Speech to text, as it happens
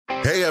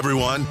Hey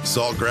everyone,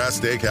 Saltgrass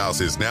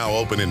Steakhouse is now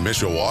open in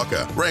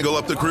Mishawaka. Wrangle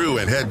up the crew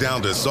and head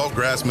down to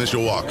Saltgrass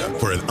Mishawaka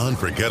for an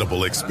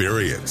unforgettable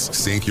experience.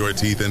 Sink your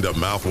teeth into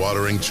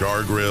mouth-watering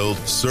char-grilled,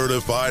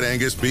 certified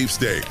Angus beef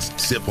steaks.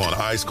 Sip on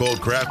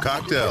ice-cold craft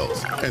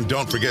cocktails. And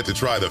don't forget to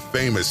try the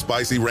famous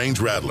spicy range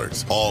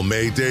rattlers, all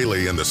made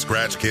daily in the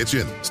Scratch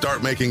Kitchen.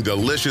 Start making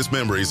delicious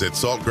memories at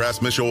Saltgrass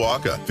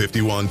Mishawaka,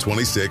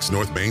 5126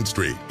 North Main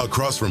Street,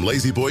 across from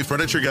Lazy Boy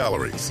Furniture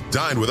Galleries.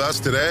 Dine with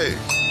us today.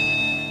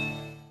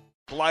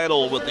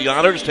 Lytle with the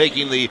honors,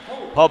 taking the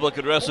public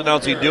address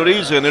announcing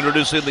duties and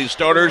introducing the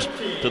starters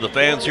to the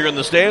fans here in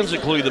the stands,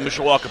 including the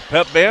Mishawaka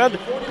Pep Band.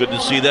 Good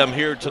to see them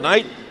here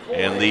tonight.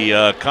 And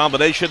the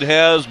combination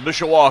has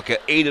Mishawaka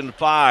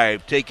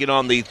 8-5 taking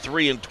on the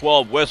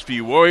 3-12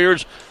 Westview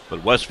Warriors.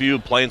 But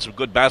Westview playing some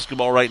good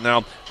basketball right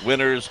now.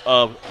 Winners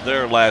of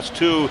their last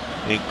two,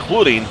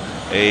 including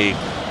a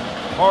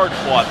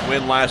hard-fought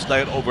win last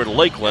night over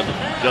Lakeland,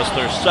 just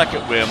their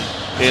second win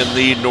in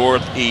the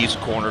Northeast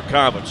Corner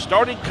Conference.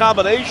 Starting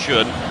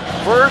combination,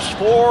 first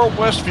for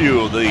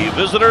Westview, the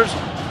visitors,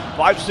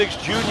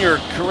 5'6" junior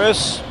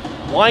Chris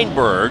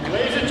Weinberg.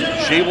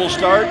 She will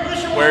start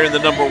wearing the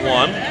number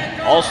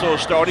 1. Also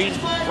starting,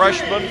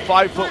 freshman,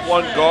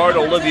 5'1" guard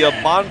Olivia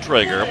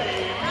Bontrager.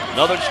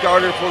 Another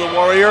starter for the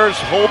Warriors,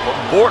 Hope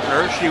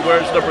Bortner. She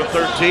wears number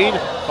 13,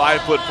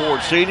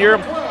 5'4" senior.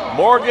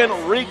 Morgan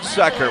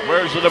Rieksecker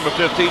wears the number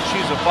 15.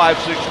 She's a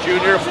 5'6"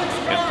 junior.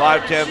 And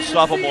 5'10"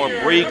 sophomore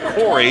Bree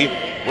Corey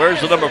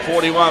wears the number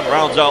 41,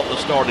 rounds out the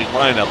starting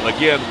lineup.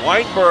 Again,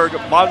 Weinberg,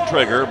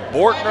 Bontrager,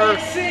 Bortner,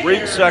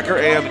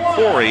 Rieksecker, and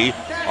Corey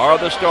are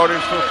the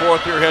starters for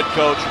fourth-year head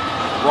coach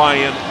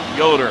Ryan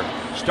Yoder.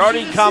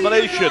 Starting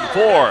combination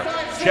for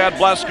Chad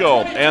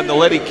Blasco and the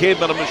Lady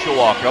Cavemen of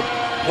Mishawaka.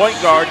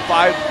 Point guard,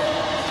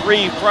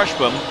 5'3"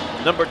 freshman,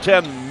 number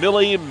 10,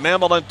 Millie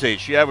Mamalente.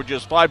 She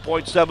averages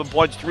 5.7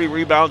 points, 3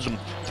 rebounds, and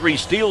 3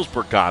 steals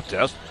per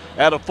contest.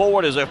 At a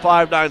forward is a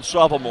 5'9"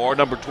 sophomore,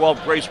 number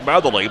 12, Grace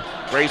Matherly.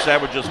 Grace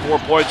averages 4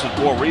 points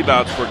and 4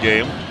 rebounds per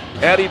game.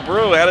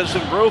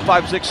 Addison Brew,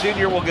 5'6"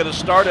 senior, will get a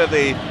start at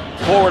the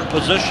forward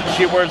position.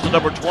 She wears the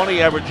number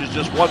 20, averages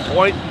just 1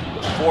 point,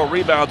 4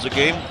 rebounds a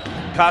game.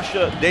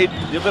 Kasia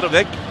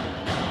Davidovic,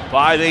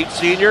 5'8"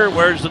 senior,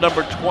 wears the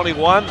number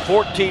 21,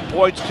 14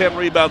 points, 10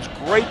 rebounds.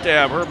 Great to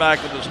have her back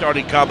in the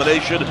starting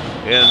combination.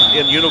 And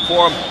in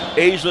uniform,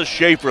 Asa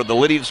Schaefer, the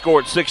leading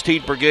scorer at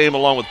 16 per game,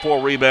 along with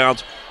 4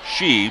 rebounds.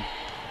 She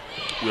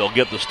will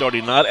get the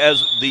starting nod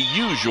as the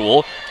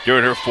usual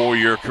during her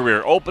 4-year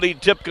career. Opening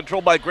tip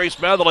controlled by Grace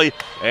Matherly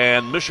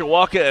and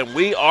Mishawaka, and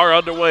we are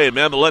underway.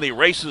 Mamalente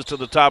races to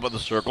the top of the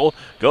circle,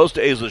 goes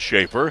to Asa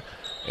Schaefer,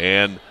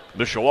 and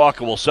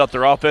Mishawaka will set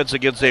their offense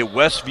against a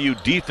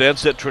Westview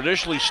defense that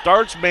traditionally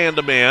starts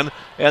man-to-man,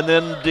 and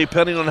then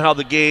depending on how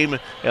the game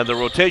and the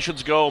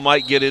rotations go,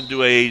 might get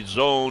into a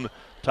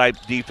zone-type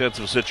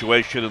defensive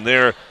situation. And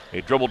there,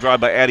 a dribble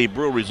drive by Addie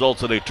Brew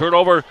results in a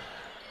turnover.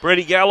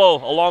 Brady Gallo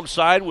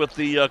alongside with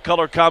the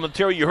color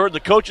commentary. You heard the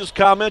coach's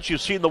comments. You've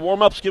seen the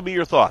warm-ups. Give me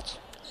your thoughts.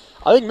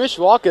 I think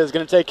Mishawaka is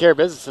going to take care of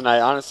business tonight,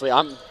 honestly.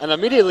 And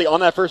immediately on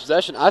that first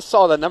possession, I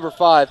saw that number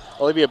 5,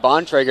 Olivia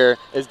Bontrager,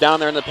 is down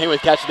there in the paint with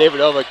Kasia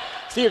Davidovic.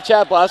 See if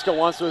Chad Blasco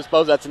wants to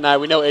expose that tonight.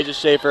 We know Asia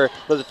Schaefer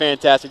does a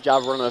fantastic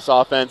job running this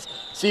offense.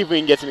 See if we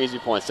can get some easy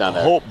points down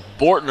there. Hope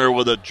Bortner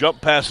with a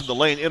jump pass in the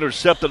lane,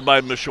 intercepted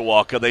by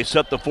Mishawaka. They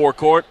set the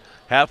forecourt,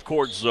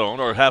 half-court zone,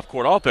 or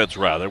half-court offense,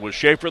 rather, with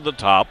Schaefer at the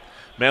top.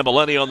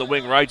 Mamalente on the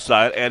wing right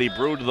side, Addie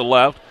Brew to the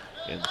left,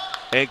 and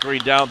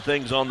anchoring down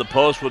things on the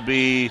post would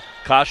be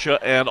Kasia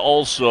and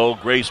also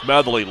Grace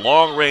Matherly.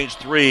 Long-range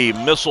 3,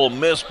 missile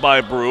missed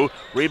by Brew.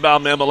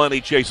 Rebound,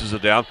 Mamalente chases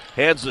it down,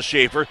 hands to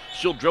Schaefer.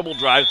 She'll dribble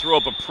drive, throw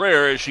up a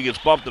prayer as she gets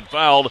bumped and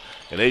fouled.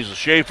 And Asa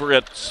Schaefer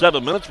at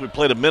 7 minutes. We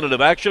played a minute of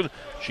action.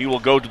 She will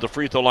go to the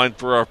free throw line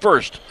for our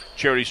first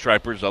Charity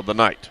Stripers of the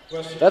night.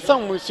 That's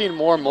something we've seen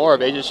more and more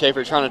of, Asia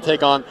Schaefer trying to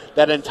take on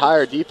that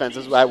entire defense,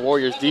 that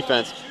Warriors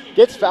defense.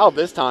 Gets fouled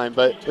this time,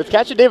 but with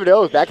Kasia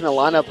Davidovic back in the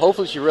lineup,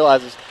 hopefully she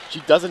realizes she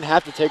doesn't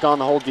have to take on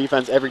the whole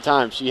defense every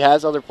time. She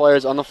has other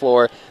players on the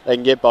floor that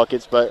can get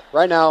buckets, but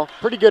right now,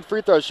 pretty good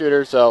free throw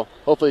shooter, so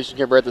hopefully she can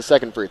convert the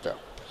second free throw.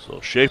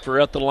 So Schaefer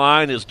at the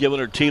line is giving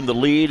her team the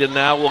lead, and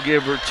now we'll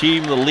give her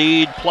team the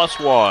lead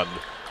 +1.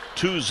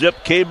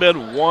 2-zip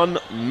Cavemen, 1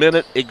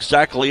 minute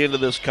exactly into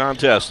this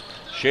contest.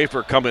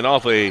 Schaefer coming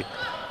off a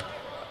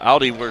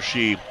outing where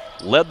she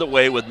led the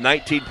way with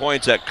 19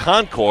 points at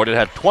Concord. It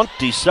had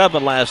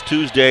 27 last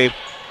Tuesday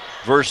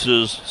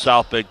versus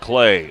South Bend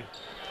Clay.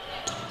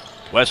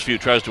 Westview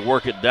tries to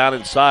work it down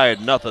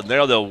inside. Nothing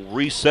there. They'll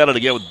reset it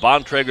again with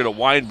Bontrager to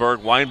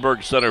Weinberg.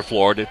 Weinberg center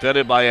floor,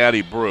 defended by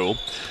Addie Brew.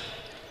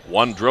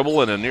 One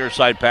dribble and a near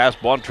side pass.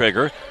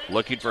 Bontrager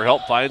looking for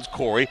help, finds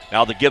Corey.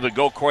 Now the give and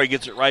go. Corey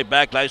gets it right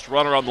back. Nice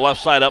runner on the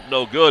left side, up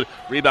no good.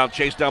 Rebound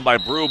chased down by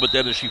Brew, but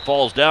then as she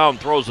falls down,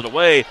 throws it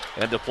away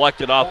and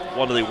deflected off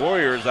one of the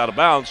Warriors out of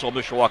bounds. So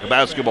Mishawaka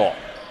basketball.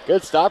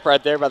 Good stop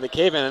right there by the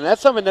Cavemen, and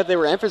that's something that they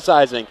were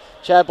emphasizing.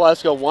 Chad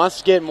Blasco wants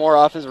to get more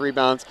offensive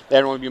rebounds.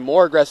 They want to be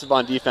more aggressive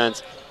on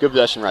defense. Good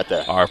possession right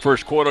there. Our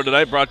first quarter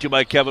tonight brought to you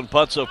by Kevin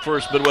Putz of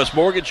First Midwest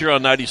Mortgage here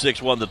on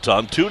 96.1 The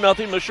Ton. 2-0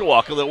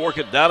 Mishawaka. They'll work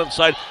it down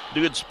inside. Do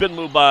a good spin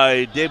move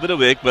by David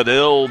Avick, but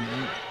it'll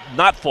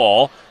not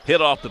fall.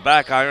 Hit off the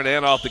back iron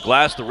and off the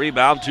glass. The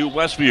rebound to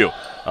Westview.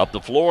 Up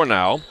the floor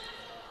now.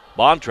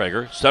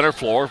 Bontrager, center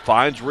floor,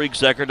 finds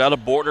Riegsecker down to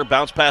Bortner.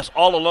 Bounce pass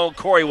all alone.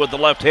 Corey with the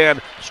left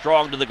hand.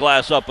 Strong to the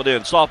glass, up and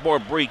in. Sophomore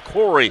Bree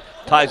Corey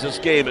ties this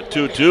game at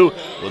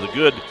 2-2 with a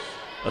good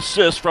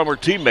assist from her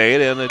teammate.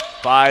 And at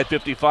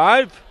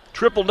 5:55,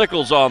 triple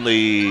nickels on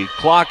the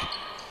clock.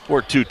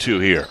 We're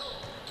 2-2 here.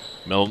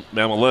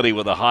 Mamaletti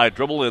with a high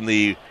dribble in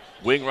the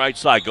wing right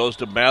side. Goes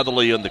to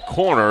Matherly in the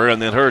corner,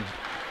 and then her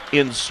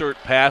insert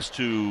pass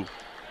to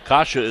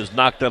Kasha is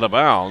knocked out of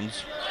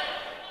bounds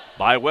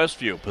by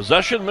Westview.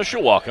 Possession,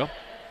 Mishawaka.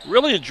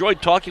 Really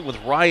enjoyed talking with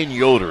Ryan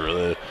Yoder,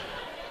 the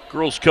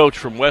girls coach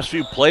from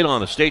Westview. Played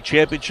on a state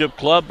championship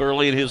club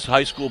early in his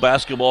high school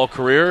basketball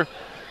career.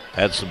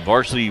 Had some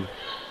varsity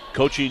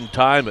coaching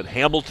time at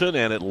Hamilton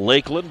and at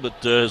Lakeland,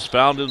 but has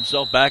found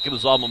himself back in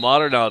his alma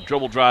mater. Now a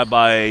dribble drive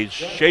by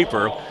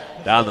Schaefer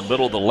down the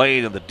middle of the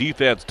lane, and the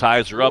defense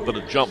ties her up in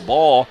a jump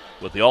ball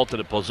with the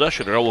alternate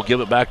possession. Earl will give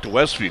it back to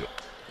Westview.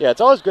 Yeah,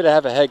 it's always good to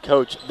have a head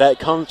coach that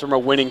comes from a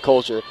winning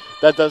culture.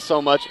 That does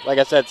so much. Like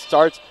I said,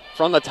 starts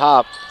from the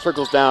top,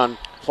 trickles down.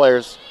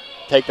 Players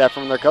take that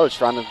from their coach,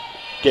 trying to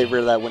get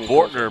rid of that winning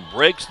culture. Bortner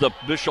breaks the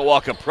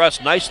Mishawaka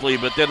press nicely,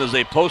 but then as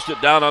they post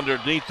it down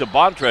underneath to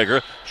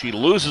Bontrager, she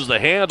loses the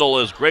handle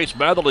as Grace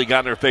Matherly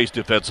got in her face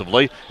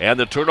defensively, and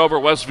the turnover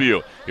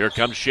Westview. Here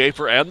comes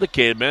Schaefer and the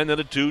Cavemen in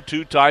a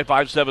 2-2 tie,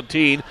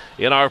 5:17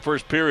 in our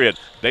first period.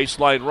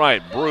 Baseline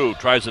right, Brew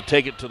tries to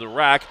take it to the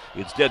rack.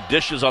 Instead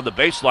dishes on the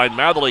baseline.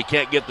 Matherly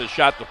can't get the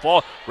shot to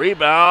fall.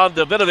 Rebound,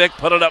 Davidovic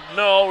put it up,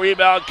 no.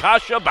 Rebound,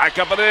 Kasha back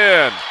up and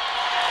in.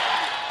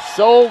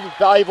 So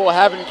valuable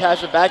having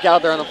Kasha back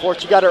out there on the floor.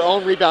 She got her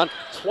own rebound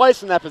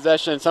twice in that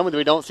possession, something that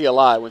we don't see a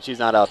lot when she's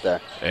not out there.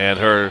 And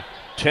her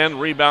 10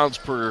 rebounds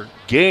per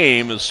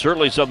game is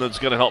certainly something that's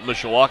going to help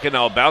Mishawaka.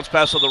 Now a bounce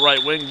pass on the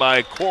right wing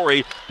by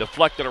Corey,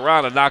 deflected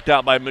around and knocked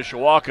out by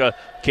Mishawaka.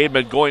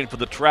 Caveman going for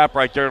the trap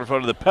right there in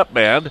front of the pep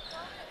band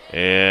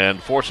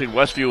and forcing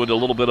Westview into a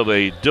little bit of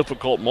a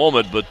difficult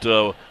moment, but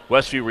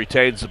Westview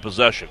retains the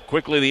possession.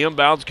 Quickly the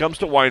inbounds comes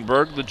to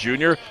Weinberg. The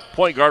junior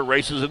point guard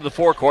races into the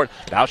forecourt.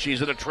 Now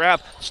she's in a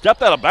trap.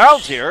 Stepped out of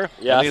bounds here.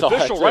 Yeah, and the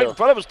official right in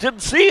front of us didn't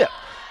see it.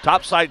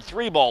 Topside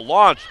three ball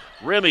launched.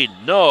 Remy,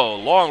 no.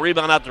 Long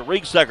rebound out to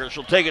Riegsecker.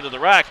 She'll take it to the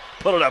rack.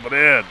 Put it up and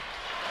in.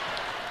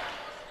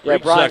 Yeah,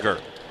 Riegsecker.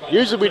 Brian,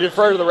 usually we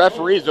defer to the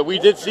referees, but we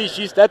did see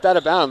she stepped out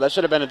of bounds. That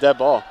should have been a dead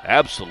ball.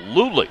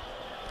 Absolutely.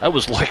 That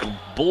was like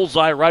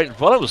bullseye right in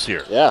front of us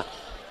here. Yeah.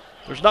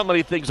 There's not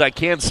many things I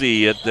can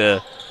see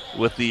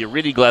with the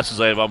reading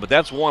glasses I have on, but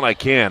that's one I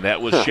can. That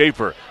was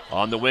Schaefer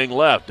on the wing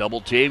left. Double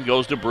team,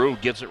 goes to Brew,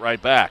 gets it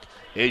right back.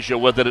 Asia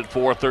with it at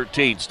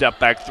 4-13. Step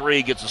back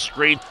three, gets a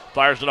screen,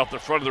 fires it off the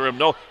front of the rim.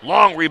 No,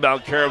 long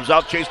rebound, Karams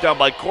out, chased down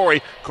by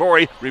Corey.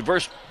 Corey,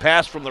 reverse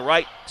pass from the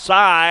right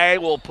side,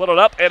 will put it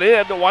up and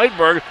in to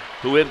Weinberg,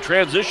 who in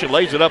transition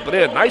lays it up and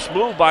in. Nice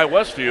move by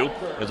Westview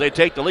as they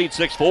take the lead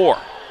 6-4.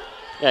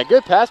 Yeah,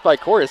 good pass by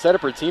Corey to set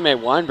up her teammate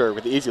Weinberg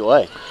with the easy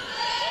lay.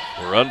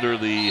 We're under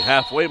the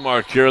halfway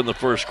mark here in the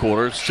first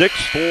quarter.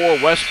 6-4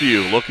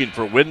 Westview looking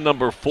for win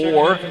number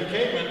 4.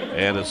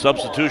 And a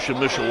substitution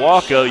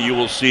Mishawaka, you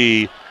will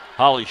see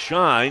Holly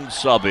Shine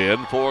sub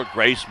in for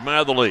Grace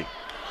Matherly.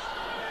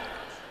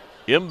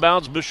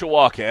 Inbounds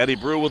Mishawaka. Addie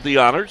Brew with the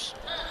honors.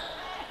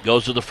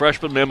 Goes to the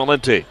freshman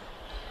Mamalente.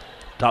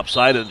 Top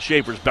side and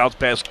Schaefer's bounce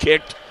pass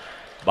kicked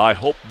by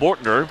Hope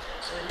Bortner.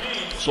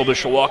 So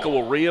Mishawaka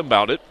will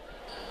re-inbound it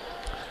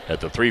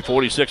at the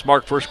 3:46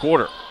 mark first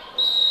quarter.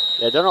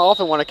 Yeah, don't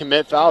often want to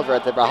commit fouls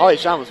right there, but Holly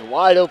Shawn was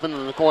wide open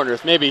in the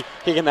corners. Maybe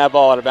kicking that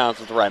ball out of bounds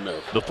was the right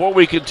move. Before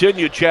we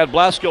continue, Chad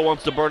Blasco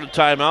wants to burn a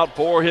timeout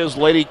for his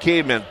Lady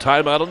Cavemen.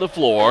 Timeout on the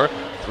floor.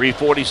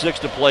 3:46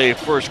 to play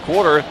first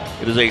quarter.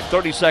 It is a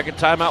 30-second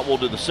timeout. We'll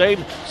do the same.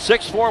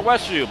 6-4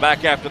 Westview.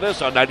 Back after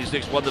this on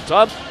 96.1 The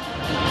Ton.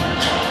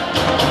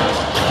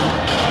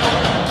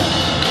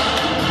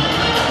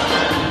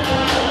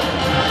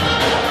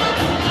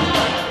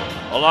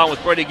 Along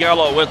with Brady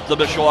Gallo with the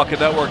Mishawaka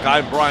Network,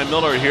 I'm Brian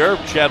Miller here.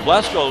 Chad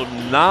Blasco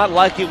not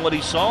liking what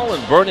he saw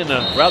and burning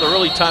a rather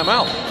early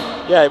timeout.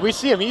 Yeah, we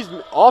see him. He's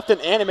often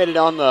animated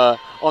on the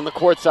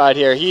court side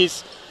here.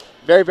 He's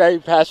very, very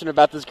passionate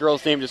about this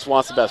girls' team, just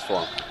wants the best for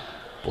them.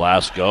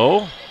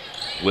 Blasco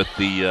with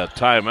the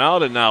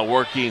timeout and now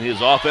working his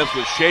offense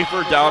with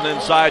Schaefer down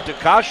inside to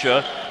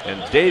Kasha.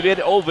 And David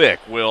Ovick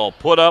will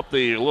put up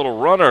the little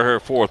runner, her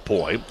fourth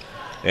point.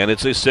 And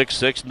it's a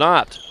 6-6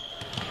 knot.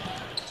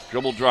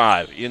 Dribble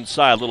drive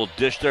inside, little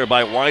dish there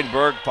by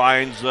Weinberg,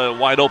 finds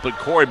wide open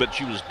Corey, but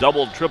she was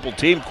double and triple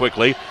teamed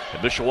quickly.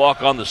 And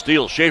Mishawaka on the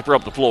steal, Schaefer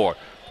up the floor.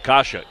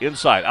 Kasha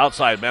inside,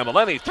 outside,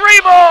 Mamalenti,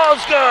 three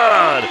balls,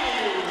 good!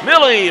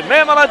 Millie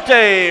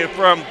Mamalente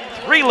from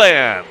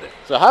Three-Land.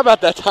 So how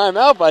about that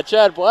timeout by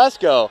Chad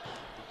Blasco?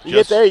 You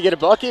get there, you get a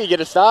bucket, you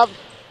get a stop,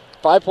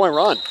 5-point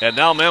run. And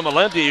now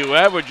Mamalenti, who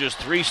averages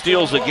 3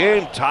 steals a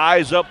game,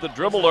 ties up the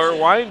dribbler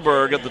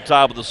Weinberg at the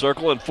top of the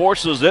circle and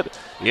forces it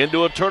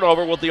into a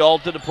turnover with the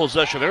alternate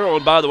possession arrow.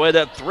 And by the way,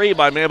 that 3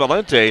 by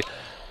Mamalenti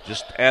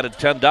just added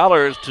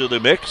 $10 to the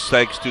mix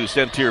thanks to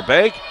Centier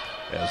Bank,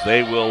 as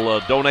they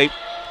will donate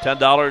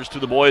 $10 to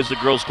the Boys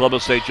and Girls Club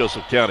of St.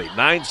 Joseph County.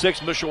 9-6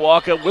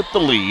 Mishawaka with the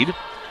lead.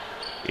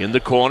 In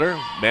the corner,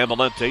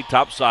 Mamalenti,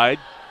 top side.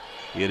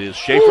 It is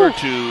Schaefer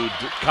to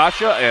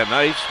Kasha, and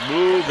nice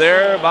move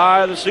there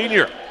by the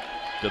senior.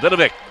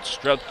 Davinovic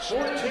struts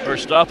her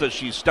stuff as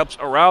she steps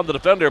around the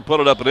defender, put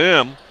it up and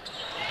in.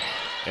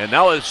 And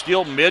now it's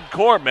still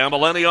mid-court.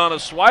 Mamalenti on a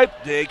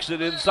swipe, takes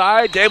it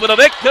inside.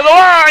 Davinovic to the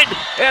line,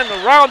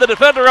 and around the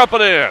defender, up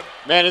and in.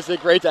 Man, is it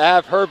great to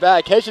have her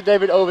back. Keisha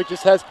Davidovic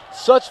just has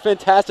such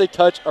fantastic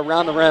touch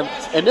around the rim.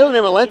 And Millie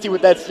Mamalenti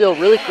with that steal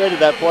really created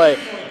that play.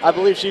 I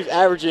believe she's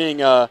averaging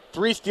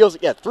 3 steals.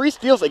 Yeah, 3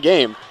 steals a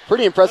game.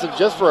 Pretty impressive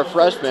just for a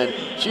freshman.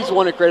 She's the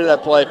one who created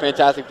that play.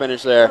 Fantastic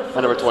finish there at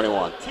number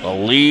 21. The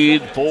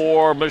lead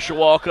for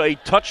Mishawaka,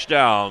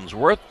 touchdowns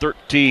worth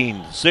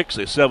 13-6,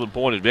 a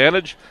 7-point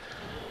advantage.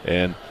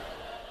 And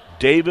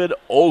David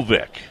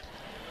Ovick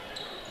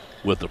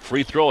with the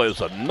free throw is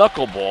a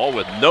knuckleball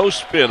with no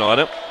spin on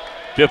it.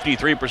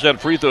 53%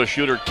 free throw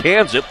shooter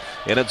cans it,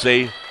 and it's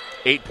a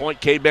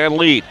 8-point K-Band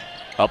lead.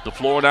 Up the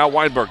floor now,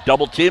 Weinberg.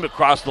 Double team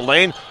across the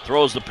lane.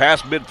 Throws the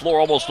pass mid-floor,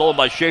 almost stolen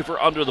by Schaefer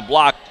under the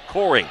block.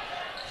 Corey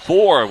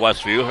for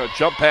Westview. Her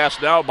jump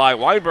pass now by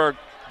Weinberg,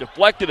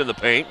 deflected in the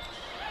paint.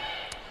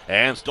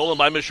 And stolen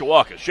by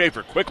Mishawaka.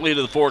 Schaefer quickly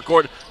into the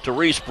forecourt to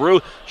Reese Brew.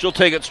 She'll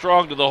take it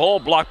strong to the hole,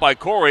 blocked by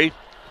Corey.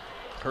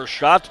 Her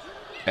shot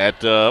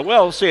at,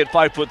 let's say at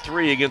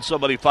 5'3" against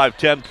somebody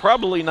 5'10".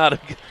 Probably not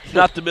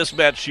the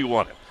mismatch she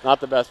wanted. Not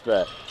the best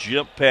bet.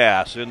 Jump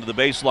pass into the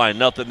baseline.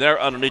 Nothing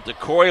there underneath the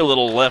Corey. A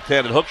little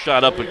left-handed hook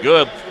shot up and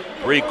good.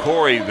 Bree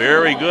Corey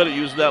very good at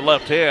using that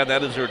left hand.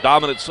 That is her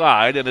dominant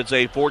side, and it's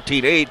a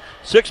 14-8,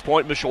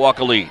 6-point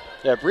Mishawaka lead.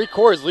 Yeah, Bree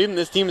Corey is leading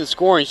this team in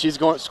scoring. She's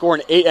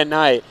scoring 8 a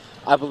night.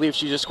 I believe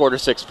she just scored her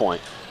 6th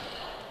point.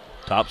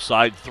 Top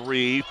side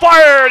 3.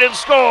 Fired and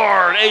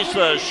scored.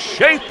 Asa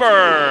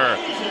Schaefer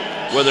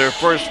with her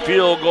first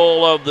field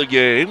goal of the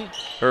game.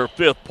 Her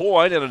 5th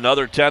point, and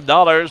another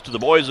 $10 to the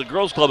Boys and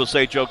Girls Club of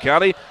St. Joe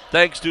County,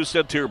 thanks to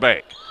Centier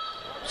Bank.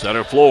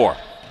 Center floor.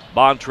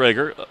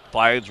 Bontrager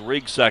finds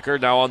Riegsecker.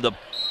 Now on the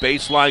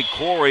baseline,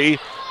 Corey,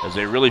 as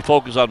they really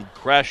focus on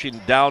crashing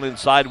down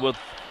inside with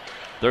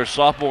their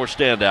sophomore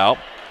standout.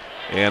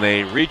 And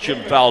a reach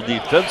and foul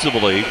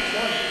defensively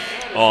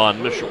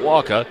on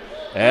Mishawaka.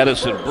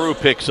 Addison Brew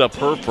picks up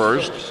her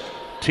first,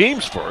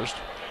 team's first.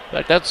 In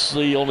fact, that's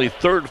the only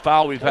 3rd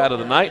foul we've had of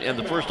the night, and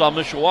the first on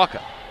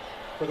Mishawaka.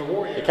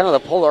 Kind of the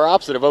polar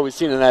opposite of what we've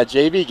seen in that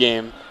JV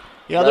game.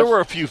 Yeah, there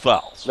were a few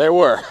fouls. There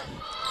were.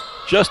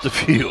 Just a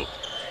few.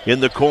 In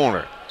the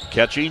corner,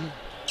 catching.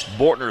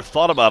 Bortner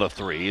thought about a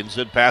 3,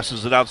 instead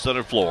passes it out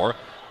center floor.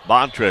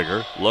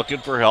 Bontrager looking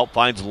for help,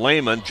 finds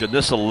Lehman,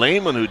 Janissa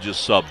Lehman, who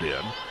just subbed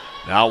in.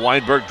 Now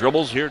Weinberg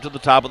dribbles here to the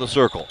top of the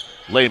circle.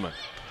 Lehman,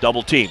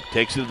 double team,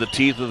 takes it to the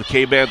teeth of the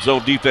K-Band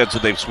zone defense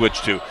that they've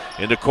switched to.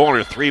 In the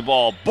corner,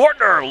 3-ball.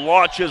 Bortner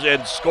launches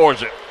and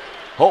scores it.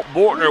 Hope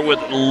Bortner with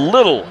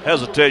little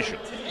hesitation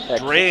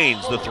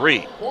drains the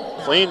 3.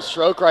 Clean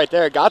stroke right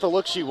there. Got the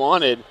look she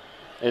wanted.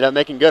 Ended up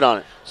making good on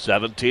it.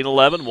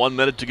 17-11, 1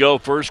 minute to go,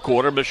 first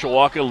quarter.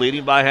 Mishawaka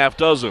leading by half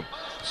dozen.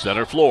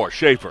 Center floor,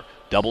 Schaefer.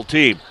 Double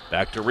team.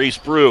 Back to Reese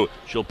Brew.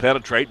 She'll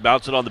penetrate,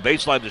 bounce it on the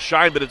baseline to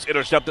Shine, but it's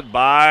intercepted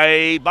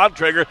by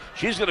Bontrager.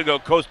 She's going to go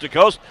coast to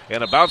coast,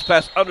 and a bounce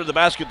pass under the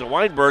basket to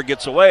Weinberg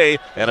gets away,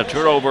 and a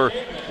turnover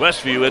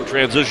Westview in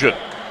transition.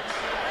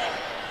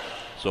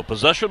 So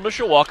possession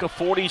Mishawaka,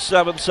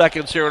 47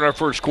 seconds here in our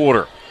first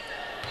quarter.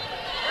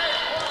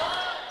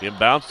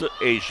 Inbounds to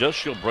Asia.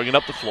 She'll bring it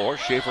up the floor.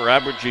 Schaefer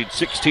averaging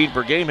 16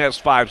 per game, has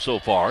 5 so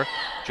far.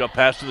 Jump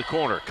pass to the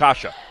corner.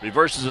 Kasha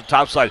reverses it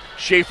topside.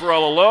 Schaefer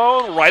all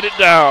alone. Write it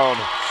down.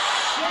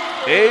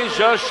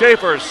 Asia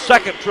Schaefer,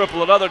 2nd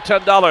triple, another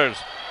 $10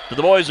 to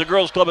the Boys and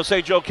Girls Club of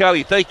St. Joe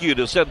County. Thank you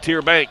to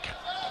Centier Bank.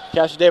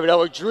 Kasha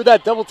Davidovic drew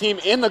that double team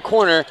in the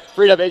corner,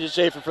 freed up Asia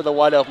Schaefer for the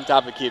wide open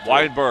top of the key.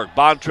 Weinberg,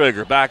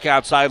 Bontrager back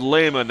outside.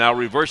 Lehman now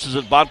reverses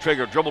it.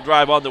 Bontrager dribble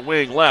drive on the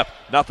wing left.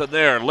 Nothing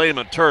there.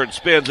 Lehman turns,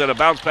 spins, and a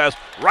bounce pass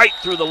right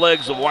through the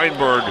legs of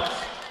Weinberg.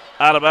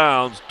 Out of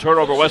bounds.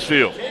 Turnover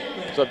Westview.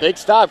 So big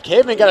stop.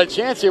 Caveman got a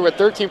chance here with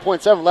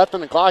 13.7 left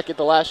on the clock. Get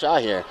the last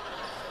shot here.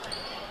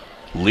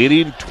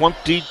 Leading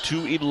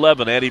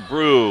 20-11. Addie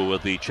Brew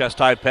with the chest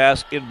high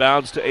pass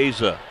inbounds to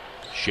Asa.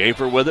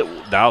 Schaefer with it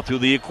now through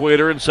the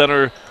equator in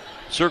center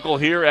circle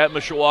here at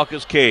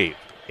Mishawaka's Cave.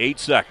 8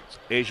 seconds.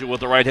 Asia with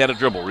the right-handed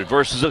dribble.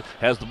 Reverses it.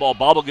 Has the ball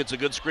bobble. Gets a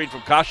good screen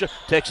from Kasha.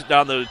 Takes it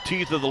down the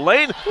teeth of the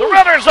lane. The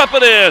runner's up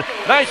and in.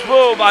 Nice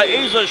move by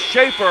Asa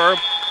Schaefer.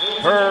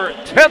 Her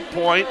 10th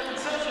point.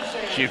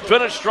 She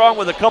finished strong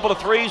with a couple of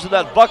threes in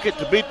that bucket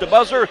to beat the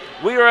buzzer.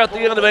 We are at the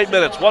end of 8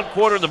 minutes. 1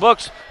 quarter in the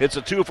books. It's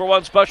a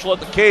 2-for-1 special at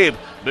the Cave.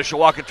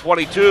 Mishawaka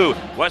 22,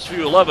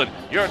 Westview 11.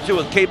 You're at 2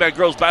 with K-Man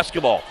Girls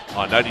Basketball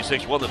on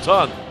 96.1 The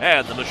Ton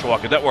and the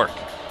Mishawaka Network.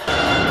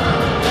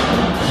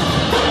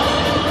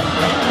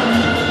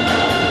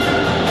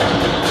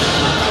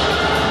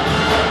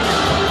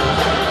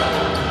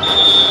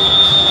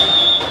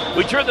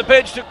 We turn the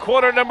page to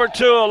quarter number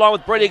 2, along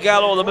with Brady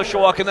Gallo of the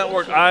Mishawaka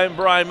Network. I'm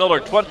Brian Miller,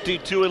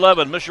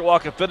 22-11.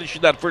 Mishawaka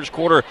finishing that first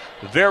quarter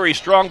very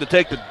strong to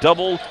take the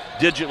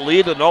double-digit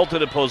lead and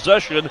alternate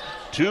possession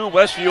to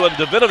Westview, and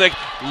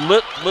Davinovic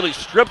literally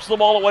strips the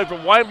ball away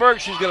from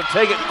Weinberg. She's going to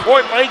take it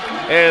court length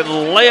and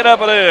lay it up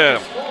and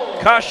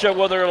in. Kasha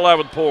with her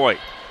 11th point.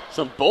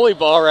 Some bully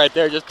ball right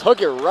there, just took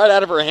it right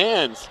out of her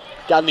hands.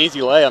 Got an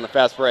easy lay on the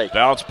fast break.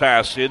 Bounce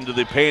pass into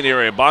the paint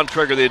area.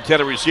 Bontrager, the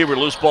intended receiver,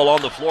 loose ball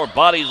on the floor.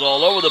 Bodies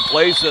all over the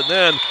place, and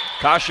then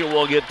Kasha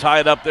will get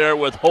tied up there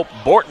with Hope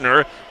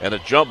Bortner, and a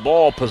jump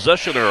ball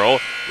possession arrow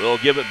will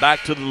give it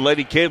back to the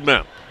Lady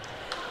Cavemen.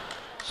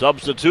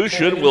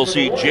 Substitution, we'll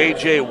see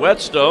J.J.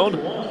 Whetstone,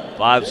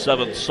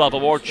 5'7"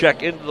 sophomore,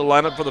 check into the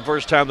lineup for the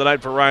first time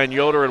tonight for Ryan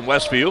Yoder and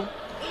Westview.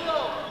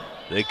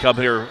 They come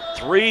here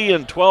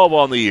 3-12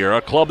 on the year,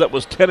 a club that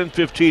was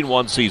 10-15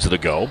 one season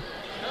ago.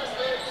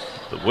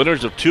 The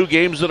winners of 2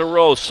 games in a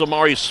row.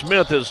 Samari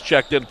Smith has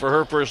checked in for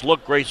her first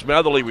look. Grace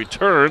Matherly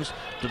returns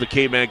to the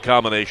K-Man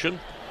combination.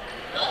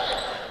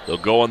 They'll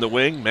go on the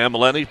wing.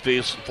 Mammaleni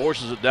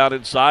forces it down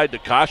inside to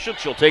Kasha.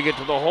 She'll take it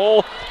to the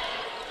hole.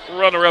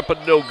 Runner up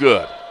and no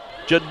good.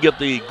 Didn't get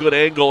the good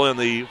angle and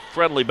the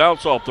friendly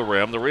bounce off the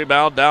rim. The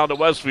rebound down to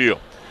Westview.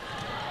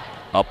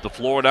 Up the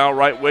floor now,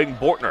 right wing,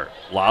 Bortner.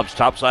 Lobs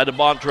topside to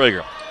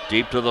Bontrager.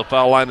 Deep to the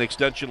foul line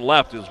extension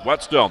left is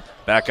Whetstone.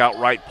 Back out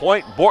right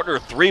point. Bortner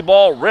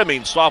 3-ball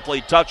rimming.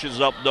 Softly touches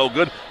up, no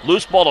good.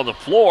 Loose ball on the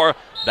floor.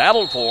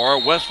 Battle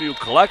for Westview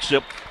collects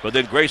it, but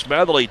then Grace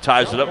Matherly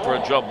ties it up for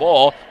a jump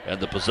ball,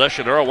 and the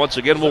possession arrow once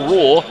again will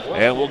rule,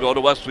 and we'll go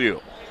to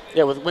Westview.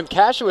 Yeah, when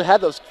Kasha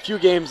had those few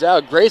games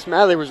out, Grace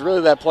Matherly was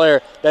really that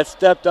player that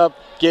stepped up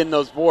getting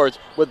those boards.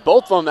 With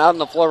both of them out on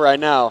the floor right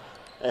now,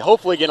 and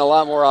hopefully getting a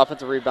lot more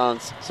offensive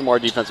rebounds, some more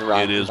defensive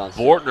rebounds. It is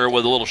Bortner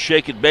with a little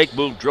shake and bake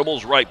move,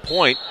 dribbles right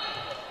point,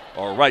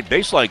 or right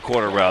baseline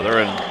corner rather,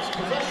 and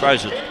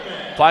tries to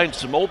find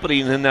some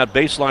opening in that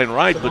baseline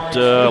right, but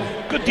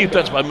good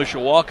defense by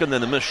Mishawaka, and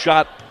then the missed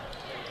shot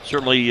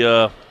certainly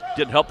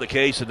didn't help the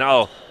case, and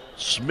now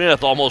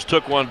Smith almost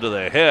took one to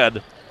the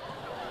head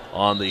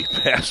on the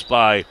pass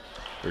by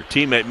her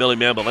teammate Millie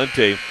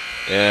Mambalente,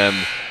 and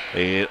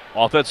an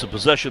offensive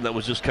possession that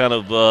was just kind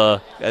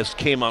of as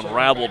came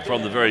unraveled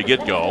from the very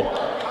get-go,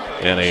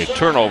 and a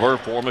turnover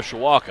for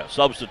Mishawaka.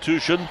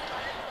 Substitution,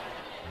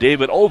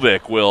 David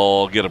Ovick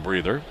will get a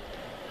breather,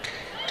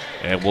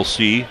 and we'll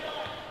see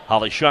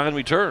Holly Shine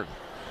return.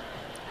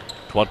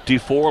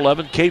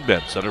 24-11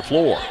 Cavemen, center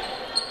floor.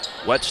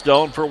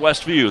 Whetstone for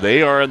Westview.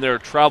 They are in their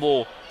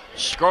travel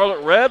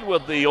scarlet red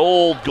with the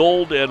old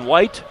gold and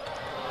white.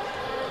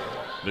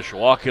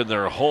 Mishawaka in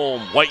their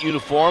home white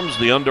uniforms,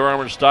 the Under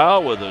Armour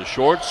style with the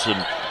shorts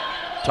and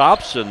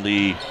tops and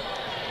the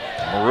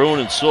maroon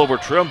and silver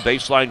trim.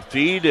 Baseline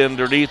feed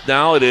underneath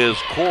now. It is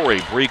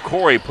Corey. Bree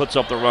Corey puts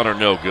up the runner,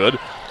 no good.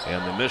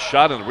 And the missed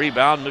shot and the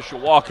rebound,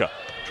 Mishawaka.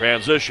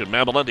 Transition.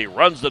 Mambalente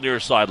runs the near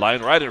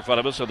sideline right in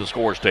front of us at the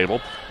scores table.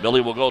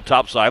 Millie will go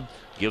topside.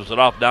 Gives it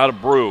off now to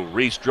Brew.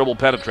 Reese dribble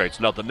penetrates.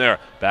 Nothing there.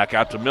 Back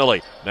out to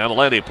Millie.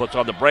 Mambalente puts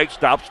on the break.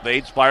 Stops,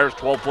 fades, fires.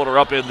 12-footer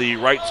up in the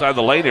right side of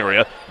the lane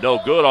area. No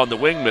good on the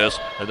wing miss.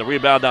 And the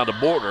rebound down to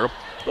Bortner.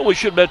 But we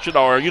should mention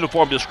our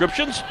uniform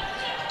descriptions.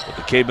 With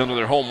the Cavemen in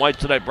their home white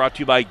tonight, brought to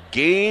you by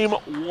Game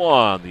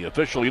One, the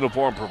official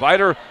uniform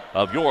provider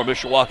of your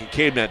Mishawaka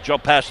Cavemen.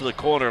 Jump pass to the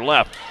corner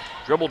left.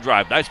 Dribble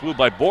drive. Nice move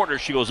by Bortner.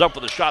 She goes up for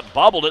the shot,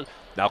 bobbled it.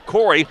 Now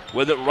Corey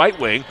with it right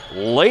wing.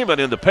 Lehman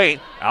in the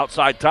paint.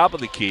 Outside top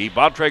of the key.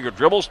 Bontrager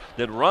dribbles,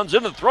 then runs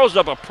in and throws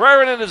up a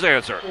prayer, and in his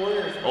answer.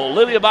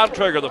 Olivia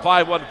Bontrager, the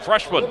 5'1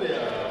 freshman,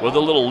 with a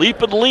little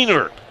leap and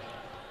leaner.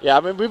 Yeah, I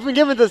mean, we've been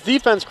giving this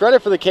defense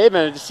credit for the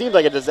Cavemen. It just seemed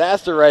like a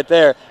disaster right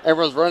there.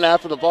 Everyone's running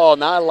after the ball.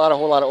 Not a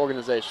whole lot of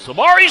organization.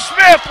 Samari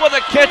Smith with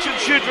a catch and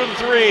shoot from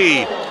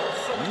 3.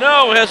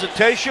 No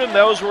hesitation.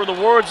 Those were the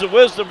words of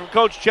wisdom from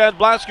Coach Chad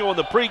Blasco in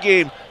the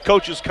pregame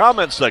coach's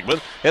comment segment.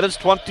 And it's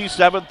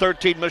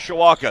 27-13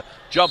 Mishawaka.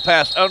 Jump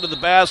pass under the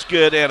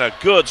basket and a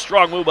good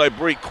strong move by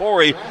Bree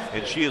Corey.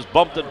 And she is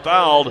bumped and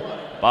fouled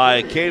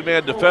by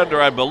Caveman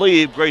defender, I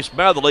believe, Grace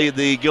Matherly,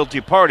 the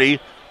guilty party.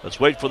 Let's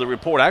wait for the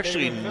report.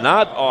 Actually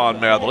not on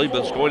Matherly,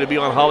 but it's going to be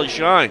on Holly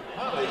Shine.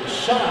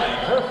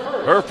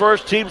 Her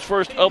first, team's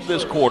first of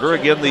this quarter.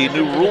 Again, the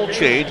new rule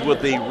change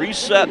with the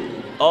reset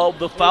of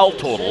the foul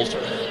totals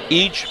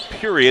each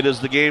period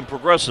as the game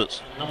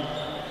progresses.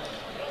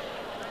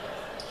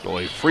 So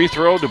a free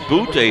throw to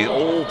boot, a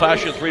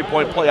old-fashioned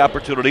three-point play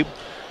opportunity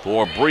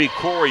for Bree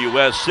Corey, who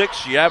has 6.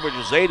 She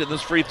averages 8, and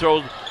this free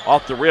throw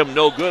off the rim,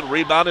 no good.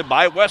 Rebounded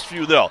by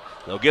Westview, though.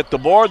 They'll get the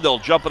board. They'll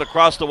jump it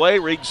across the way.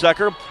 Reed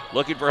Secker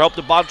looking for help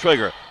to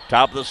Bontrager.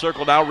 Top of the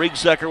circle now,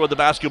 Riegsecker with the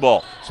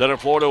basketball. Center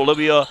floor to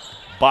Olivia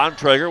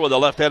Bontrager with a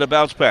left-handed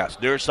bounce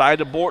pass. Near side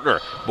to Bortner.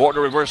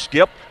 Bortner reverse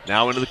skip.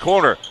 Now into the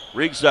corner.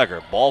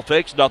 Riegsecker. Ball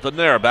fakes. Nothing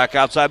there. Back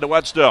outside to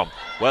Whetstone.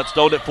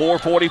 Whetstone at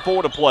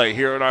 4:44 to play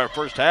here in our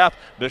first half.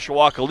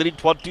 Mishawaka leading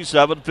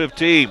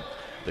 27-15.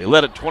 They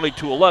led at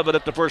 22-11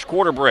 at the first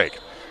quarter break.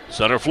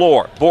 Center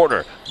floor.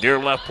 Bortner near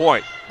left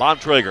point.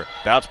 Bontrager.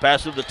 Bounce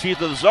pass into the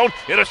teeth of the zone.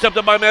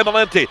 Intercepted by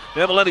Mamalenti.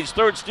 Mamalenti's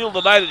third steal of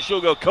the night, and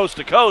she'll go coast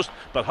to coast,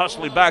 but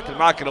hustling back to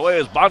knock it away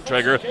is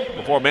Bontrager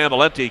before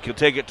Mamalenti can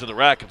take it to the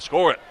rack and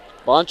score it.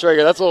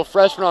 Bontrager, that's a little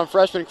freshman on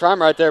freshman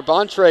crime right there.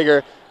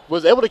 Bontrager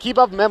was able to keep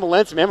up with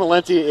Mamalenti.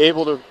 Mamalenti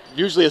able to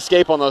usually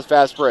escape on those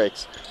fast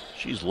breaks.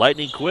 She's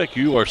lightning quick.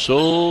 You are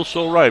so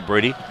right,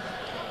 Brady.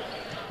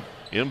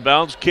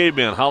 Inbounds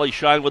Caveman. Holly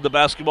Shine with the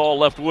basketball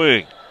left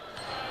wing.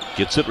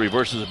 Gets it,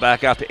 reverses it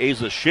back out to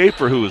Asa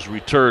Schaefer, who has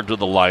returned to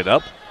the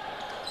lineup.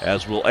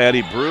 As will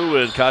Addie Brew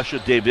and Kasia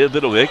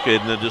Davidovic.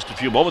 And in just a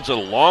few moments, a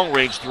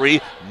long-range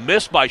three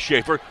missed by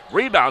Schaefer.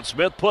 Rebound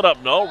Smith, put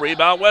up no.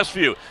 Rebound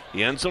Westview.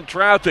 In some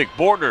traffic.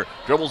 Bortner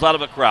dribbles out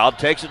of a crowd,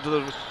 takes it to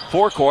the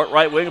forecourt,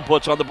 right wing, and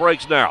puts on the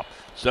brakes now.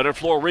 Center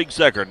floor,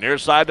 Riegsecker, near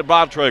side to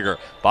Bontrager.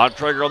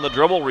 Bontrager on the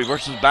dribble,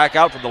 reverses back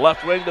out from the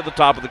left wing to the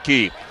top of the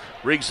key.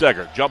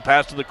 Riegsecker, jump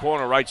pass to the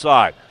corner, right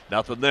side.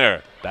 Nothing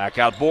there. Back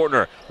out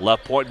Bortner.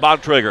 Left point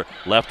Bontrager.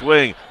 Left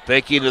wing.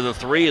 Faking to the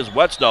three is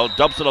Whetstone.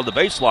 Dumps it on the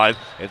baseline.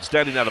 And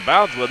standing out of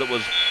bounds with it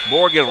was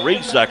Morgan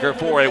Riegsecker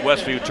for a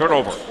Westview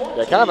turnover.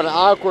 Yeah, kind of an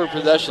awkward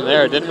possession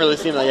there. It didn't really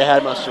seem like it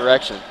had much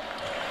direction.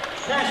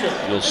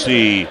 You'll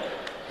see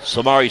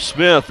Samari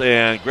Smith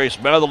and Grace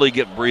Matherly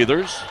get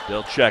breathers.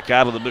 They'll check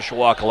out of the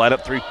Mishawaka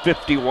lineup.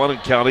 3:51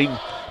 and counting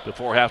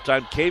before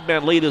halftime.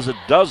 Caveman lead is a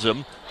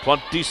dozen.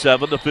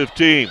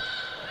 27-15.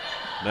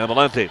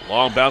 Mamalenti,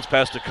 long bounce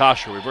pass to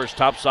Kasha. Reverse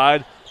top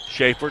side.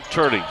 Schaefer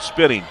turning,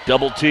 spinning,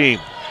 double team.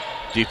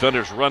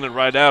 Defenders running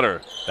right at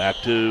her. Back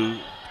to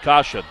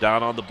Kasha,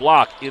 down on the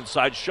block.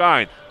 Inside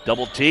Shine.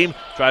 Double team.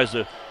 Tries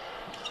to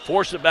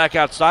force it back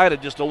outside,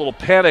 and just a little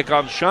panic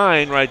on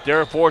Shine right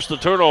there. Forced the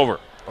turnover,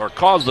 or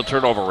caused the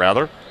turnover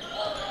rather.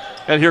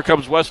 And here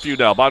comes Westview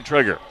now.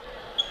 Bontrager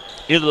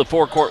into the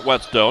forecourt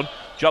Whetstone.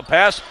 Jump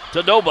pass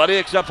to nobody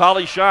except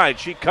Holly Shine.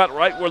 She cut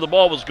right where the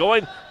ball was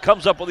going,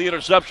 comes up with the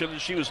interception, and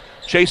she was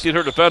chasing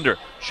her defender.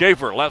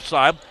 Schaefer, left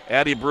side.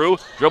 Addie Brew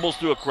dribbles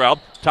through a crowd.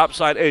 Top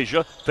side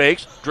Asia,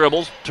 fakes,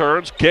 dribbles,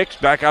 turns, kicks,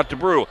 back out to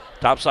Brew.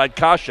 Top side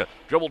Kasha,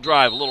 dribble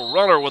drive, a little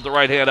runner with the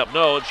right hand up,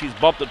 no, and she's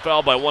bumped and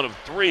fouled by one of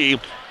three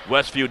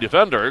Westview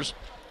defenders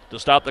to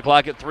stop the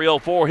clock at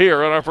 3:04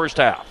 here in our first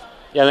half.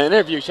 Yeah, in the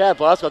interview, Chad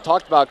Blasco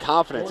talked about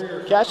confidence.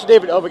 Kasia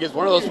Davidovic is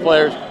one of those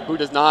players who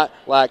does not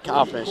lack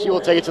confidence. She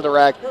will take it to the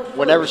rack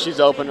whenever she's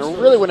open, or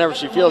really whenever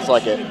she feels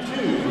like it.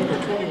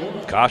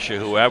 Kasha,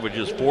 who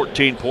averages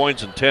 14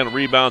 points and 10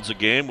 rebounds a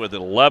game with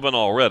 11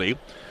 already.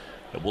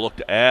 And we'll look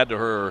to add to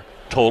her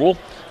total,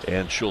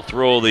 and she'll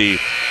throw the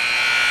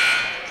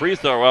free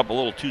throw up a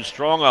little too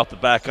strong off the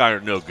back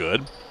iron, no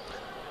good.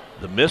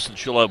 The miss, and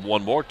she'll have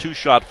one more,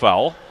 two-shot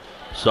foul.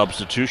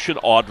 Substitution,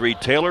 Audrey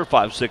Taylor,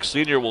 5'6"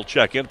 senior, will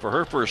check in for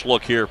her first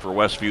look here for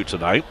Westview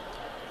tonight.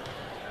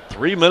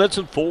 3 minutes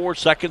and 4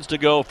 seconds to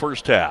go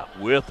first half.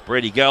 With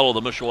Brady Gallo,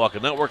 the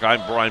Mishawaka Network, I'm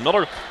Brian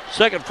Miller.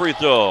 Second free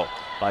throw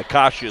by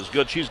Kasha is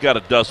good. She's got a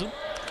dozen.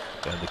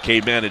 And the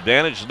Caveman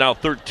advantage is now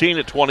 13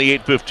 at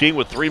 28-15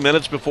 with 3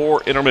 minutes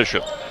before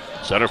intermission.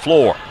 Center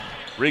floor,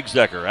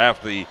 Riegsecker.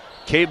 After the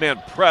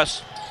Caveman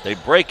press, they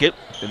break it,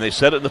 and they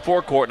set it in the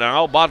forecourt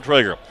now.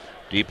 Bontrager.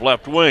 Deep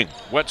left wing.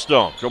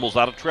 Whetstone dribbles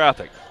out of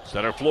traffic.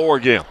 Center floor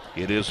again.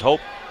 It is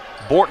Hope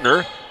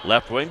Bortner.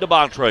 Left wing to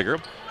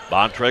Bontrager.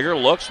 Bontrager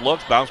looks,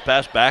 bounce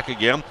pass back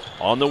again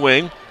on the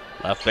wing.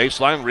 Left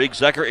baseline,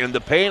 Riegsecker in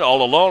the paint,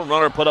 all alone.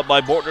 Runner put up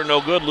by Bortner,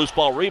 no good. Loose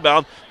ball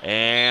rebound.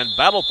 And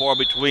battle for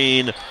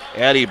between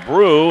Addie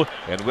Brew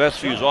and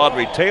Westview's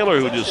Audrey Taylor,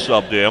 who just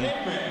subbed in.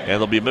 And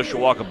there'll be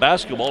Mishawaka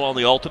basketball on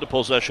the alternate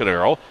possession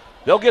arrow.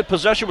 They'll get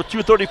possession with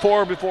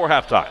 2:34 before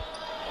halftime.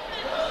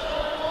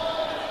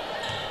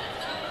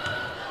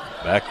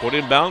 Backcourt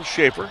inbound,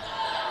 Schaefer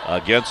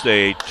against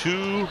a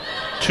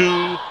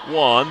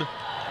 2-2-1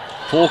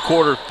 full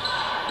court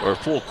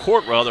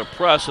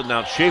press, and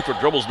now Schaefer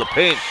dribbles the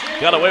paint.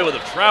 Got away with a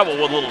travel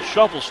with a little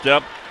shuffle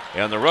step,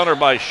 and the runner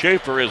by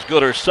Schaefer is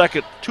good. Her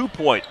second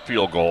 2-point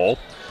field goal,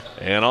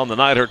 and on the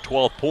night, her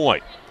 12th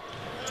point.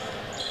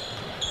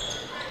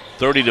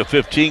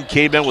 30-15,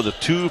 Caveman with a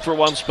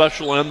 2-for-1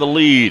 special and the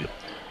lead.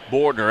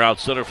 Bortner out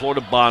center floor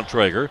to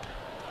Bontrager.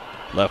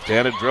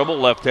 Left-handed dribble,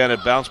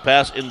 left-handed bounce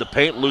pass in the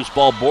paint. Loose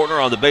ball, Bortner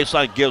on the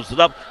baseline, gives it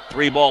up.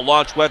 3-ball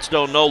launch,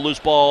 Whetstone, no. Loose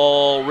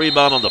ball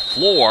rebound on the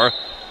floor.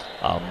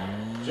 A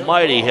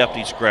mighty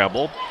hefty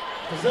scramble.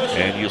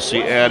 And you'll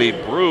see Addie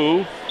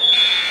Brew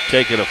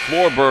taking a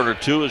floor burn or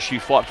two as she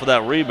fought for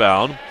that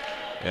rebound.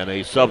 And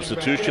a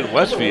substitution,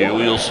 Westview,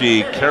 you'll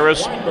see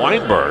Karis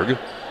Weinberg,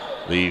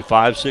 the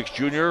 5'6"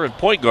 junior and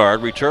point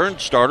guard,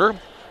 starter,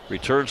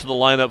 returns to the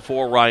lineup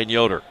for Ryan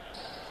Yoder.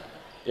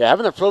 Yeah,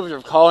 having the privilege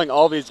of calling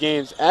all these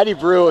games, Addie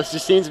Brew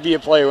just seems to be a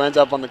player who ends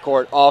up on the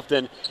court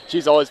often.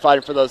 She's always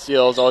fighting for those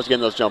steals, always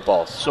getting those jump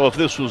balls. So if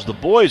this was the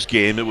boys'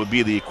 game, it would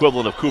be the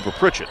equivalent of Cooper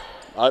Pritchett.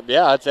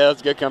 Yeah, I'd say that's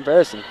a good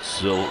comparison.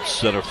 So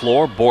center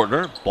floor,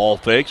 Bortner, ball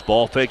fakes,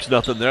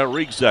 nothing there,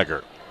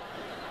 Riegsecker.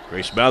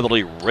 Grace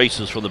Matherly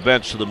races from the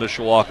bench to the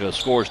Mishawaka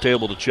scores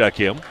table to check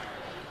him.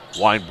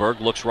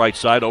 Weinberg looks right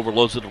side,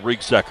 overloads it to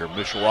Riegsecker.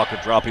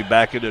 Mishawaka dropping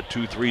back into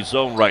 2-3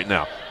 zone right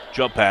now.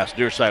 Jump pass,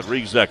 near side,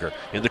 Riegsecker.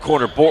 In the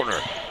corner, Bortner.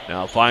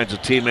 Now finds a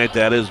teammate,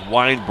 that is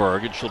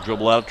Weinberg, and she'll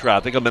dribble out of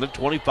traffic.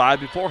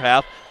 1:25 before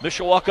half.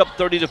 Mishawaka up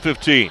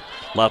 30-15.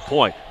 Left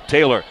point,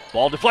 Taylor.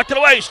 Ball deflected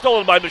away,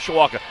 stolen by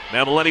Mishawaka.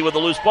 Mammaleni with the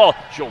loose ball.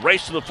 She'll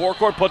race to the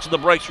forecourt, puts in the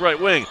brakes right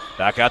wing.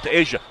 Back out to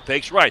Asia.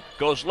 Fakes right,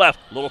 goes left.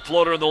 Little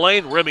floater in the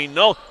lane. Rimming,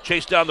 no.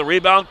 Chase down the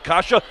rebound.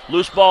 Kasha,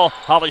 loose ball.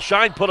 Holly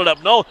Shine, put it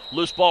up, no.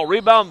 Loose ball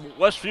rebound.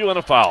 Westview and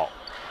a foul.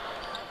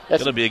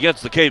 Going to be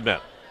against the Cavemen.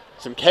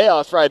 Some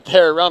chaos right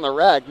there around the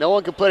rack. No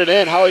one could put it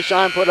in. Holly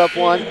Shine put up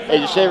one.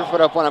 Asia Schaefer put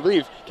up one. I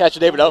believe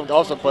Catcher David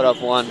also put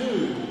up one.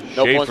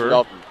 No points for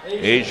Dolphin.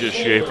 Asia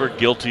Schaefer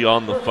guilty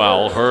on the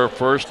foul. Her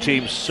first,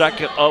 team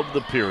second of the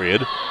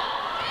period.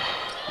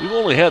 We've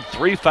only had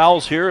 3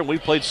 fouls here, and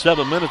we've played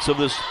 7 minutes of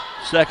this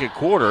second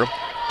quarter.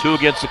 2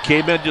 against the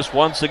Cavemen, just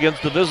once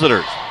against the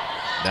visitors.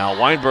 Now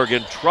Weinberg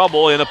in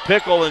trouble, in a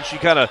pickle, and she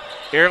kind of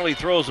errantly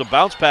throws a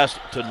bounce pass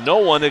to no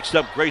one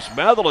except Grace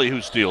Matherly,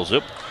 who steals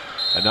it.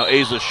 And now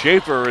Asia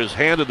Schaefer is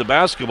handed the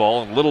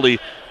basketball, and literally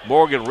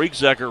Morgan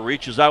Riegsecker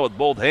reaches out with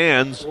both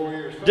hands.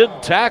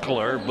 Didn't tackle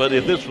her, but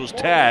if this was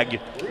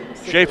tag,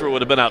 Schaefer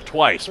would have been out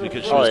twice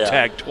because she was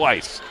tagged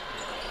twice.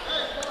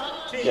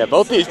 Yeah,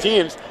 both these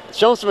teams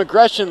showing some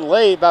aggression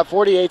late, about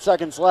 48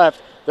 seconds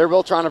left. They're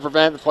both trying to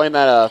prevent playing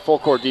that full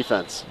court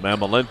defense.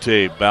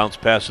 Mamalente bounce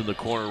pass in the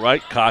corner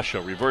right.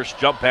 Kasha reverse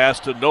jump pass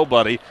to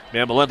nobody.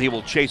 Mamalente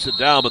will chase it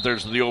down, but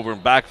there's the over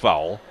and back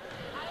foul.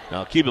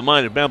 Now keep in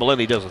mind, if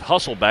Mamalente doesn't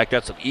hustle back,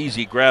 that's an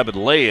easy grab and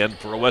lay-in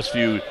for a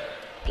Westview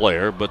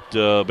player. But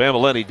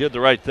Mamalente did the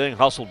right thing,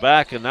 hustled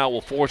back, and now will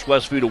force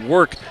Westview to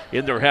work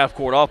in their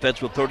half-court offense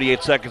with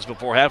 38 seconds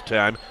before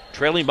halftime.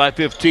 Trailing by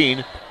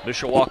 15,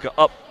 Mishawaka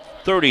up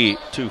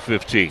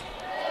 30-15.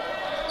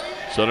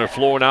 Center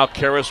floor now,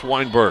 Karis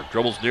Weinberg.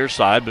 Dribbles near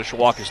side.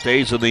 Mishawaka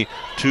stays in the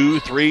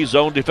 2-3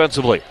 zone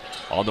defensively.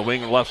 On the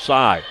wing left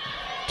side,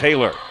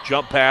 Taylor.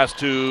 Jump pass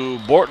to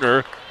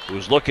Bortner,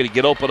 who's looking to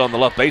get open on the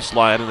left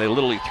baseline, and they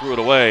literally threw it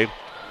away.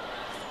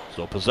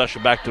 So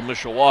possession back to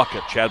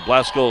Mishawaka. Chad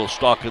Blasco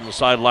stalking the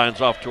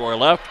sidelines off to our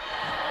left.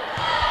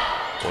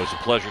 Always a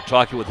pleasure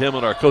talking with him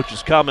in our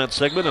coach's comment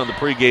segment on the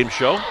pregame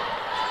show.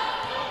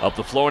 Up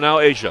the floor now,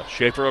 Asia.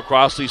 Schaefer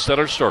across the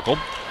center circle.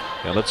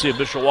 And let's see if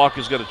Mishawaka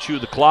is going to chew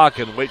the clock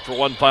and wait for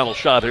one final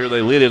shot here.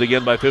 They lead it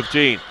again by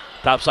 15.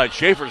 Topside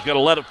Schaefer's going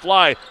to let it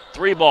fly.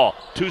 3 ball.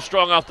 Too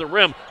strong off the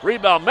rim.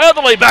 Rebound.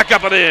 Matherly back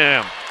up and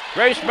in.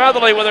 Grace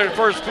Matherly with her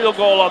first field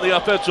goal on the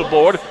offensive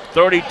board.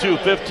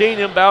 32-15.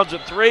 Inbounds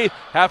at 3.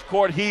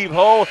 Half-court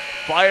heave-ho.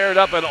 Fired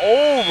up and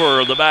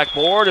over the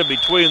backboard and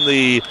between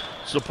the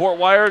support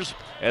wires.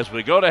 As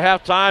we go to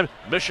halftime,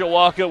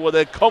 Mishawaka with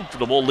a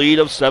comfortable lead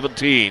of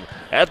 17.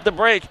 At the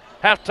break,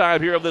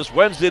 halftime here of this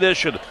Wednesday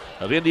edition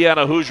of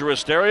Indiana Hoosier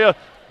Hysteria.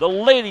 The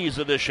ladies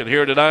edition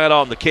here tonight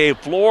on the Cave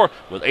floor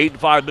with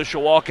 8-5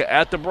 Mishawaka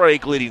at the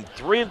break, leading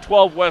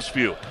 3-12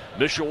 Westview.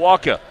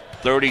 Mishawaka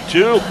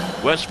 32,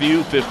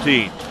 Westview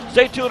 15.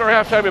 Stay tuned, our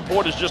halftime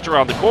report is just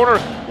around the corner.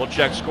 We'll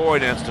check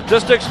scoring and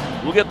statistics.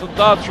 We'll get the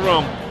thoughts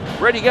from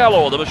Brady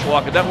Gallo of the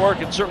Mishawaka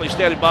Network, and certainly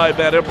standing by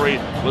Matt Embry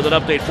with an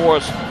update for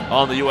us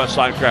on the U.S.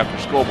 Signcrafter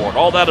scoreboard.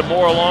 All that and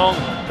more along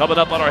coming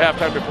up on our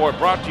halftime report,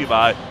 brought to you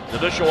by the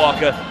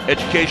Mishawaka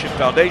Education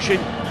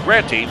Foundation,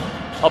 granting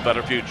a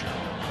better future.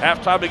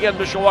 Halftime again,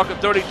 Mishawaka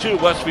 32,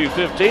 Westview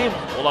 15.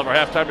 We'll have our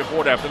halftime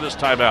report after this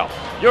timeout.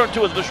 You're in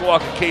tune with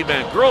Mishawaka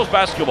Caveman girls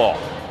basketball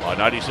on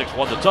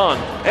 96.1 The Ton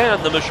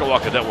and the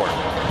Mishawaka Network.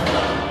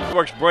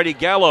 Network's Brady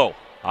Gallo.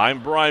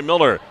 I'm Brian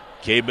Miller.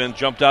 Cavemen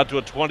jumped out to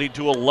a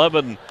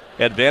 20-11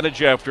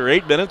 advantage after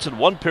 8 minutes and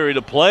 1 period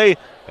of play.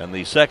 And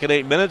the second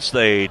 8 minutes,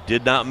 they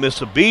did not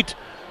miss a beat,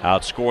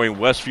 outscoring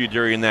Westview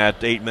during that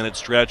 8-minute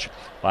stretch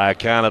by a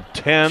count of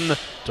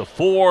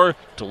 10-4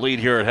 to lead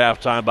here at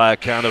halftime by a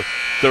count of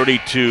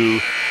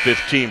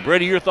 32-15.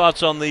 Brady, your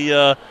thoughts on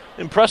the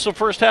impressive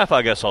first half,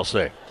 I guess I'll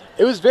say.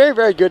 It was very,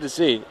 very good to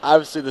see.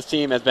 Obviously, this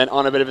team has been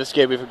on a bit of a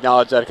skid. We've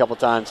acknowledged that a couple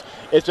times.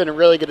 It's been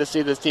really good to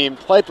see this team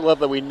play at the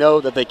level that we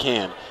know that they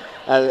can.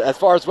 As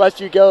far as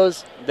Westview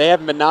goes, they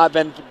haven't not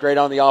been great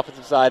on the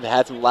offensive side. They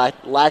had some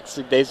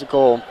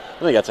lackadaisical, I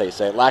think that's how you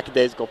say it,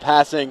 lackadaisical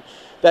passing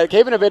that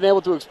Cavemen have been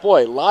able to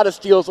exploit. A lot of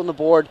steals on the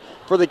board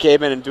for the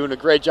Cavemen and doing a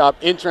great job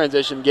in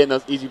transition, getting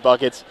those easy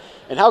buckets.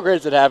 And how great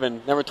is it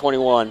having number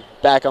 21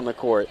 back on the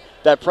court?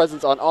 That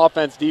presence on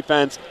offense,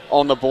 defense,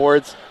 on the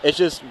boards, it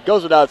just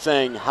goes without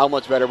saying how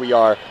much better we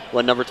are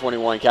when number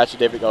 21, Katja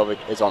David Ovick,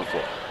 is on the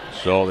floor.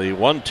 So the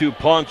 1-2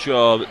 punch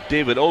of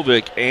David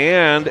Ovick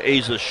and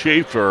Asia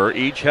Schaefer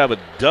each have a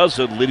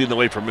dozen leading the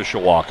way for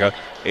Mishawaka.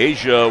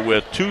 Asia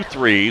with 2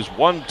 threes,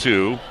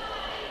 1-2.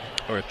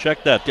 Or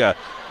check that, yeah.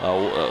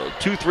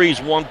 2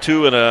 threes, 1,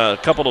 2, and a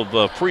couple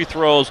of free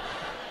throws.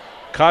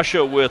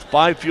 Kasha with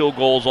 5 field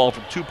goals, all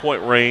from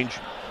 2-point range.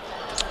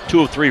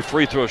 2 of 3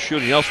 free throw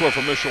shooting. Elsewhere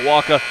for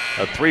Mishawaka,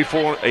 a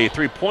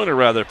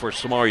three-pointer for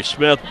Samari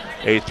Smith,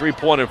 a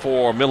three-pointer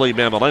for Millie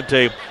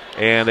Mamalente,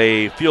 and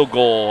a field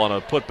goal on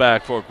a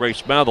putback for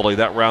Grace Matherly.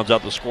 That rounds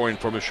out the scoring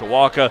for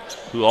Mishawaka,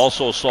 who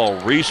also saw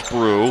Reese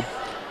Brew,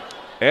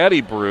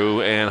 Addie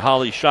Brew, and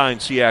Holly Shine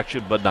see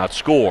action but not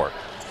score.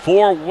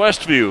 For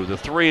Westview, the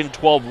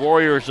 3-12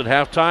 Warriors at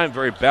halftime.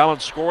 Very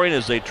balanced scoring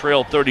as they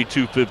trail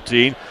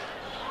 32-15.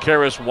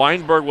 Karis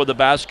Weinberg with the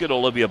basket.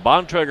 Olivia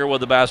Bontrager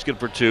with the basket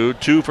for 2.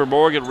 2 for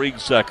Morgan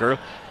Riegsecker.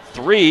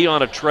 3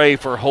 on a tray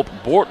for Hope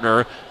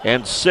Bortner.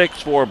 And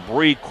 6 for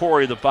Bree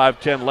Corey, the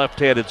 5'10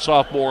 left-handed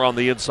sophomore on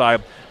the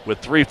inside with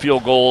 3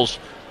 field goals,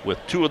 with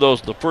 2 of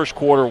those in the first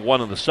quarter,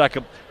 1 in the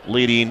second,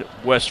 leading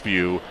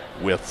Westview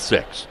with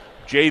 6.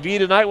 JV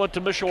tonight went to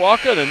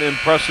Mishawaka, an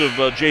impressive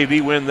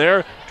JV win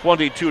there,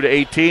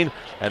 22-18.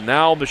 And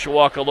now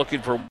Mishawaka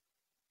looking for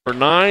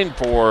 9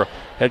 for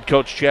head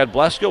coach Chad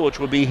Blasco, which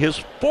would be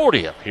his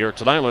 40th here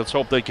tonight. Let's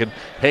hope they can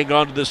hang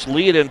on to this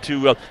lead and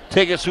to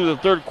take us through the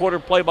third quarter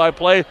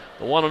play-by-play.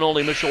 The one and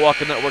only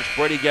Mishawaka Network's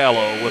Brady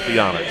Gallo with the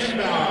honors.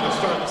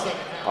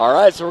 All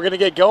right, so we're going to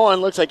get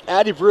going. Looks like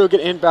Addie Brew get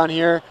inbound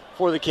here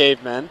for the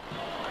Cavemen.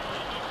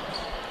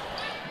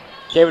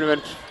 Cavemen have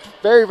been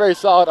very, very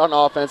solid on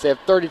offense. They have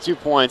 32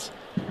 points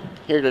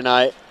here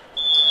tonight.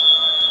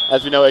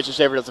 As we know, H.S.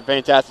 Schaefer does a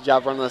fantastic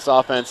job running this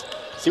offense.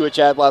 See what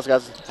Chad Blasco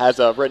has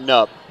written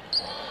up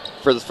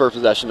for this first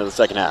possession of the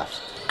second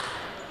half.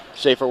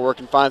 Schaefer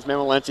working, finds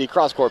Mamalenti,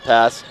 cross-court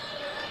pass.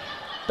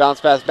 Bounce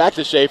pass back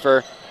to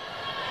Schaefer.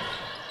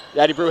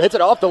 Addie Brew hits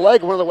it off the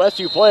leg of one of the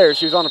Westview players.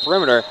 She was on the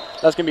perimeter.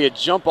 That's going to be a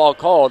jump ball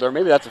called, or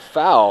maybe that's a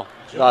foul.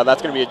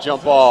 That's going to be a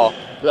jump ball.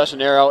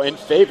 Possession arrow in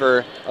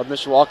favor of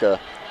Mishawaka.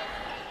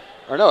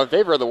 Or no, in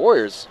favor of the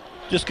Warriors.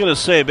 Just going to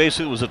say,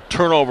 basically, it was a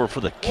turnover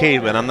for the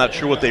Cavemen. I'm not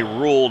sure what they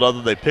ruled, other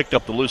than they picked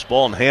up the loose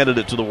ball and handed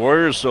it to the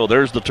Warriors, so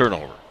there's the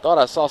turnover. Thought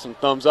I saw some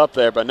thumbs up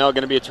there, but no,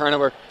 going to be a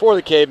turnover for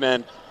the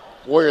Cavemen.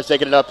 Warriors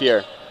taking it up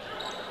here.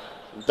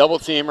 Double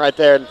team right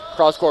there,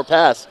 cross-court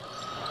pass.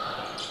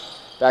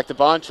 Back to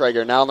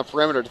Bontrager, now on the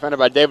perimeter, defended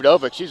by David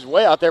Ovick. She's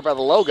way out there by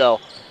the logo.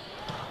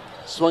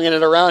 Swinging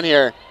it around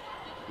here.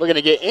 Looking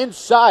to get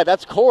inside.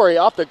 That's Corey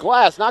off the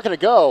glass, not going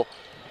to go.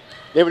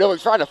 David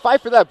Ovick trying to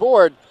fight for that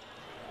board.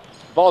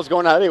 Ball's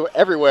going out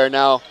everywhere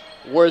now.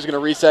 Warriors going to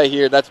reset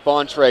here. That's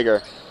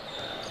Bontrager.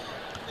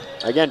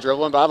 Again,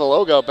 dribbling by the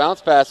logo. Bounce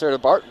pass there to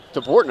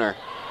Bortner.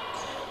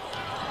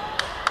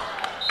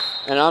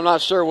 And I'm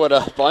not sure what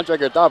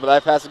Bontrager thought, but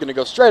that pass is going to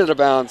go straight out of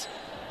bounds.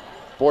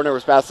 Bortner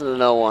was passing to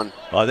no one.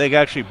 I think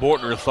actually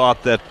Bortner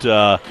thought that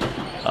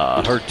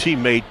her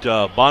teammate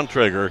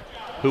Bontrager,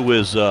 who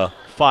is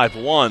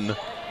 5'1",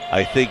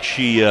 I think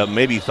she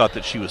maybe thought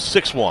that she was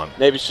 6'1".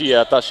 Maybe she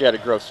thought she had a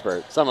growth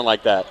spurt, something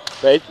like that.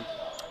 But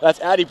that's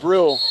Addie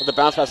Brew with the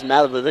bounce pass from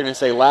Matherly. They're going to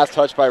say last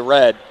touch by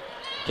Red.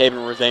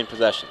 Cavemen retain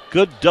possession.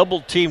 Good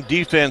double-team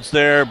defense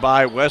there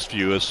by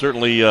Westview, as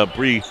certainly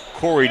Bree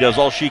Corey does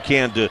all she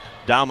can to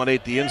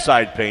dominate the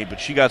inside paint, but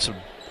she got some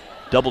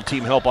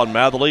double-team help on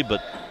Matherly,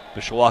 but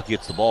Mishawaka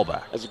gets the ball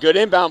back. That's a good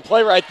inbound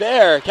play right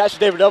there. Cassia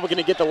David-Ovick going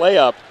to get the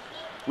layup.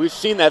 We've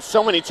seen that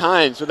so many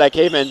times with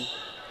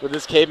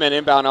this Caveman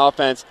inbound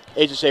offense.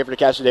 Agent Schaefer to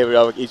Cassia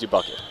David-Ovick, easy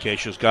bucket.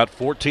 Keisha's got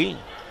 14.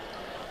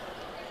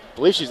 I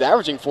believe she's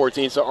averaging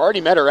 14, so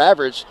already met her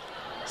average.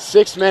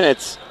 6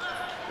 minutes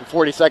and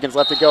 40 seconds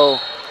left to go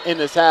in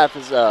this half.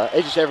 Is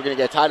Agent Schaefer going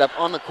to get tied up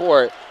on the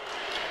court?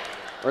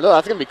 Or no,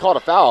 that's going to be called a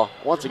foul.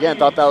 Once again,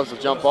 thought that was a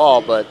jump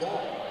ball, but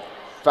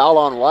foul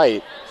on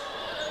White.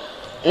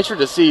 Interested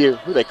to see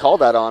who they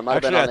called that on.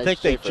 Actually, I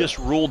think they just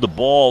ruled the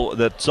ball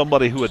that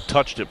somebody who had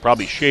touched it,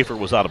 probably Schaefer,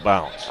 was out of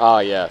bounds. Ah,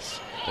 yes.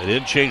 They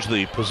didn't change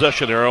the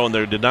possession arrow, and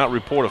they did not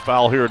report a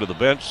foul here to the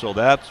bench, so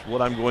that's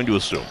what I'm going to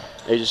assume.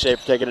 Agent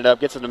Schaefer taking it up,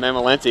 gets it to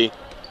Mamalenti.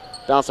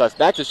 Bounce pass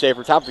back to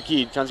Schaefer, top of the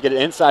key, trying to get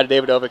it inside of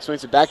David Ovick,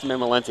 swings it back to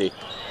Mamalenti.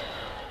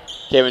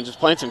 Kevin just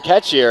playing some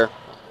catch here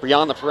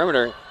beyond the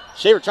perimeter.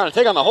 Schaefer trying to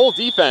take on the whole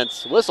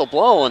defense. Whistle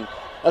blown.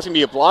 That's going to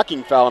be a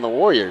blocking foul on the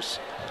Warriors.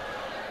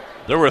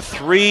 There were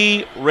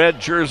 3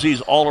 red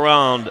jerseys all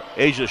around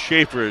Asia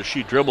Schaefer as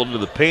she dribbled into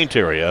the paint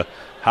area.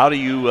 How do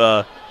you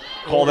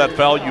call that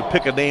foul? You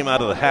pick a name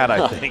out of the hat,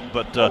 I think.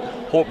 But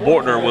Hope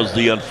Bortner was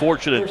the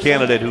unfortunate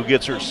candidate who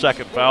gets her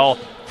second foul,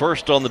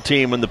 first on the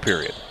team in the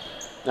period.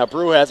 Now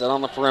Brew has it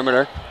on the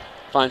perimeter.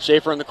 Finds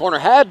Schaefer in the corner.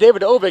 Had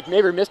David Ovick,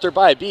 maybe missed her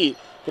by a beat.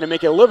 Going to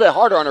make it a little bit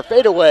harder on her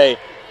fadeaway.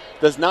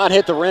 Does not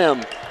hit the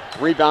rim.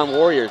 Rebound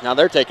Warriors. Now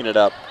they're taking it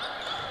up.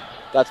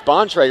 That's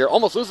Bontrager.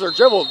 Almost loses her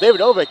dribble. David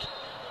Ovick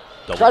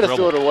tried to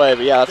steal it away,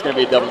 but yeah, that's going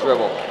to be a double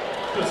dribble.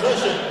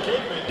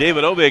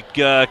 David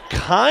Ovick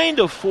kind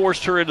of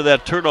forced her into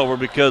that turnover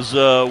because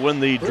when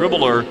the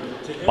dribbler,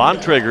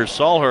 Bontrager,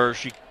 saw her,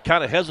 she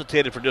kind of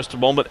hesitated for just a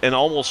moment and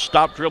almost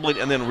stopped dribbling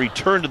and then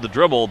returned to the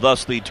dribble,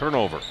 thus the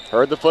turnover.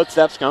 Heard the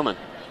footsteps coming.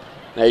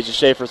 Now Asia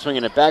Schaefer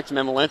swinging it back to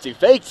Mamalenti.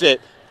 Fakes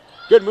it.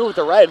 Good move with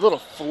the right. A little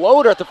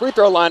floater at the free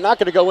throw line. Not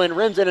going to go in.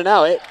 Rims in and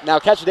out. Now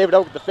catch David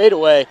Oak with the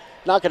fadeaway.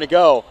 Not going to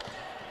go.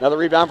 Another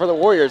rebound for the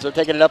Warriors. They're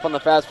taking it up on the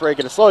fast break.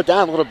 Going to slow it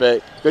down a little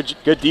bit.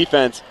 Good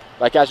defense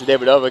by catching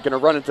David Oak. Going to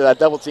run into that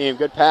double team.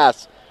 Good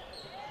pass.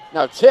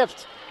 Now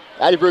tipped.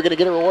 Addie Brew going to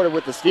get it rewarded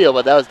with the steal,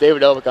 but that was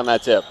David Ovick on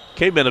that tip.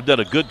 Cavemen have done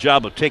a good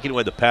job of taking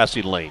away the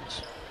passing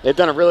lanes. They've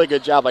done a really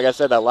good job. Like I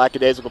said, that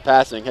lackadaisical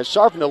passing has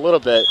sharpened a little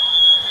bit.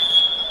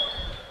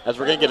 As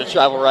we're going to get a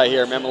travel right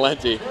here,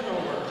 Mamalenti.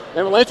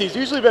 Mamalenti's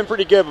usually been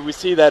pretty good, but we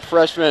see that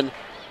freshman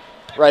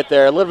right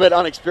there, a little bit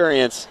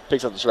unexperienced,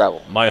 picks up the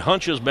travel. My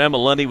hunch is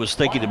Mamalenti was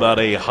thinking about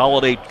a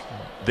holiday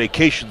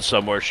vacation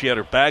somewhere. She had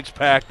her bags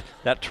packed.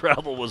 That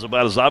travel was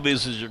about as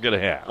obvious as you're going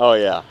to have. Oh,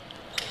 yeah.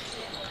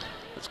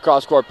 It's a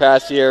cross-court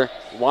pass here.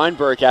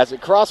 Weinberg has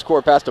it.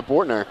 Cross-court pass to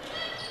Bortner.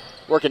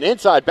 Working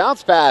inside.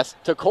 Bounce pass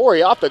to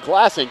Corey off the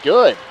glass, and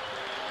good.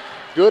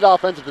 Good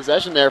offensive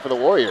possession there for the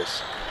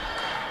Warriors.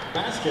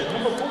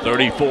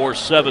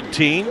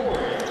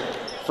 34-17.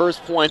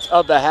 First points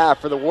of the half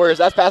for the Warriors.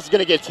 That pass is going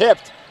to get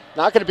tipped.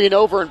 Not going to be an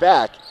over and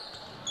back.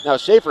 Now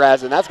Schaefer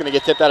has it, and that's going to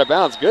get tipped out of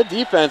bounds. Good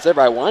defense there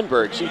by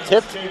Weinberg. She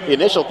tipped the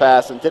initial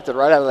pass and tipped it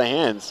right out of the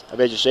hands of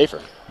Asia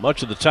Schaefer.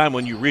 Much of the time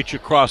when you reach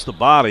across the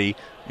body,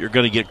 you're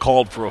going to get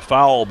called for a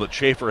foul, but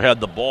Schaefer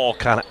had the ball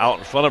kind of out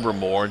in front of her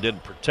more and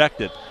didn't protect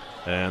it,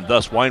 and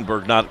thus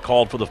Weinberg not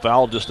called for the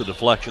foul, just a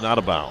deflection out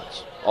of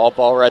bounds. All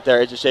ball right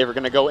there. Asia Schaefer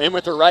going to go in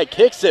with her right,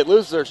 kicks it,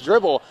 loses her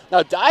dribble.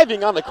 Now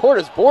diving on the court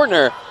is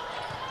Bortner.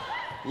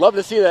 Love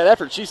to see that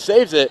effort. She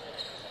saves it.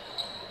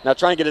 Now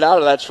trying to get it out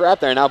of that trap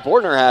there. Now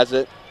Bortner has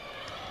it.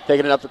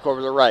 Taking it up the court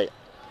with the right.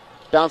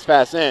 Bounce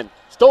pass in.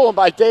 Stolen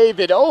by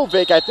David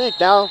Ovick, I think,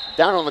 now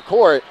down on the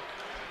court.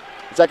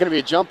 Is that going to be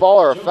a jump ball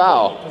or a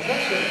foul?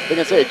 They're going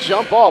to say a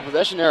jump ball,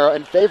 possession arrow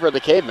in favor of the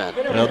Cavemen.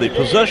 Now the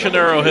possession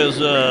arrow has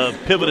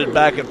pivoted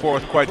back and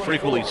forth quite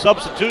frequently.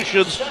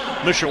 Substitutions,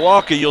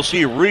 Mishawaka, you'll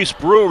see Reese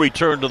Brew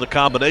return to the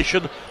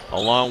combination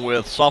along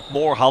with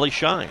sophomore Holly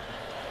Shine.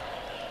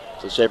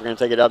 So Schaefer going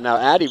to take it up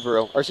now.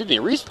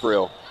 Reese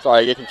Brew.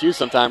 Sorry, I get confused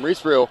sometimes.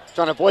 Reese Brew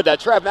trying to avoid that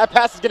trap. That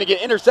pass is going to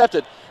get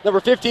intercepted. Number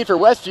 15 for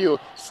Westview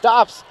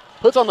stops,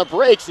 puts on the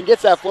brakes, and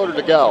gets that floater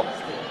to go.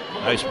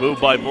 Nice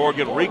move by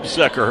Morgan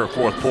Riegsecker, her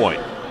fourth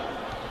point.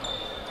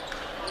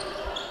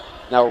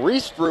 Now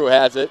Reese Brew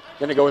has it.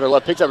 Going to go with her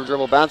left, picks up a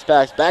dribble, bounce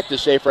pass back to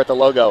Schaefer at the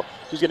logo.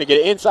 She's going to get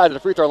it inside of the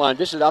free throw line,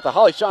 dishes it out to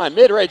Holly Shine.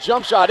 Mid-range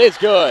jump shot is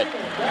good.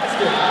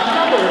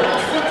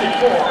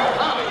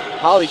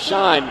 Holly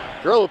Shine,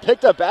 girl who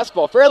picked up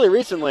basketball fairly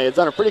recently, has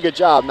done a pretty good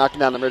job knocking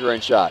down the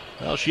mid-range shot.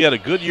 Well, she had a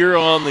good year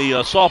on the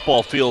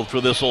softball field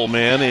for this old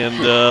man,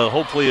 and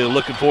hopefully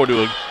looking forward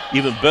to an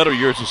even better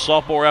year as a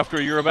sophomore after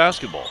a year of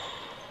basketball.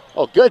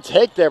 Oh, good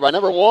take there by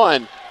number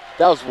 1.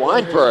 That was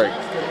Weinberg.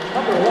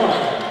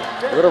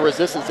 A little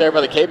resistance there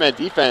by the Caveman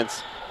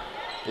defense,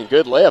 and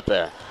good layup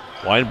there.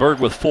 Weinberg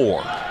with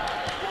 4.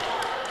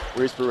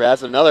 Reese Brew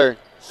has another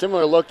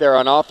similar look there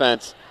on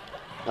offense.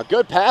 A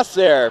good pass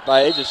there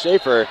by Asia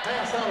Schaefer.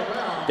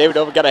 David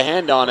Ovick got a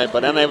hand on it,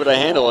 but unable to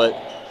handle it.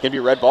 Can be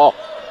red ball.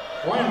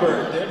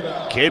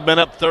 Cavemen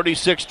up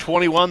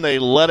 36-21. They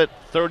led it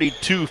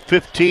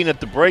 32-15 at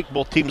the break.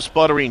 Both teams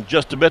sputtering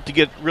just a bit to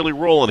get really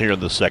rolling here in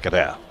the second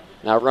half.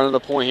 Now running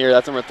the point here,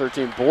 that's number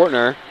 13,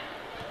 Bortner.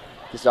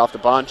 Gets it off to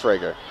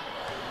Bontrager.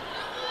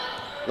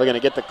 Looking to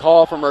get the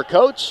call from her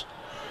coach.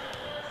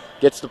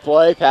 Gets the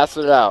play,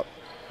 passes it out.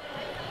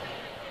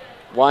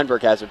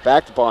 Weinberg has it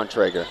back to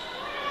Bontrager.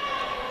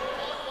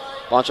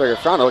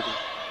 Bontrager trying to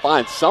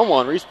find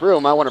someone. Reese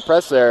Brew might want to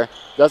press there.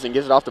 Doesn't.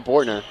 Gets it off to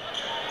Bortner.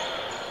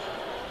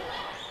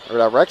 Or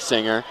that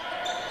Rexinger.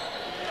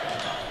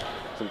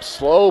 Some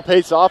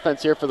slow-paced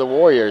offense here for the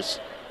Warriors.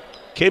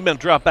 Cavemen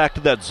drop back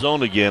to that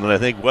zone again, and I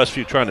think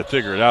Westview trying to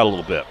figure it out a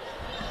little bit.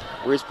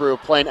 Reese Brew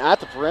playing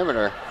at the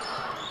perimeter.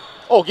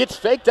 Oh, gets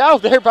faked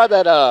out there by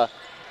that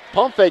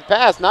pump fake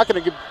pass. Not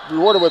going to get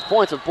rewarded with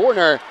points. But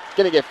Bortner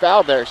going to get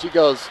fouled there. She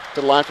goes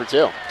to the line for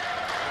 2.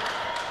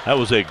 That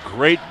was a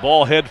great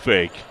ball head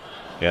fake,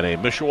 and a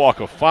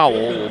Mishawaka foul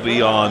will be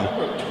on.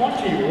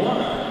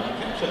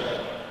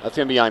 That's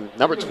going to be on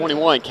number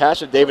 21,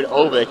 Kasha David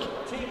Ovick.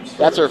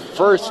 That's her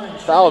first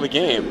foul of the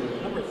game.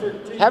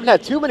 Haven't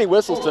had too many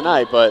whistles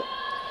tonight, but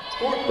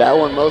that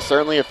one most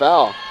certainly a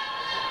foul.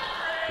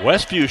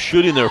 Westview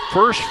shooting their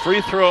first free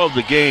throw of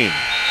the game.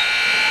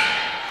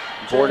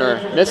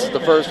 Bortner misses the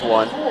first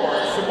one.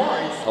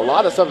 A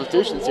lot of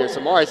substitutions here.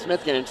 Samari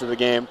Smith getting into the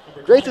game.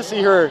 Great to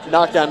see her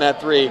knock down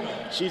that 3.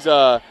 She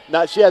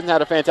hasn't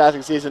had a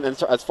fantastic season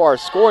as far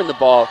as scoring the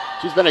ball.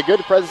 She's been a good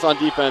presence on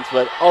defense,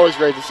 but always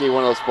great to see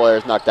one of those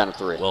players knock down a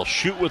 3. Well,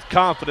 shoot with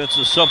confidence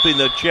is something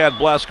that Chad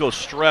Blasco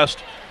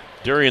stressed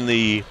during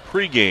the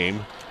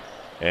pregame,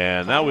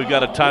 and now we've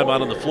got a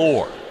timeout on the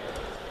floor.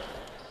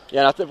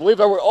 Yeah, and I believe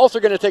that we're also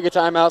going to take a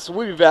timeout, so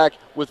we'll be back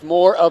with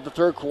more of the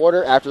third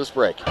quarter after this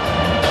break.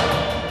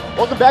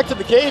 Welcome back to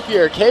the Cave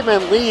here.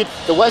 Cavemen lead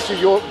the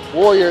Westview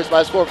Warriors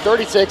by a score of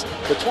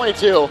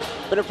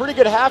 36-22. Been a pretty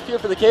good half here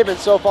for the Cavemen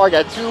so far.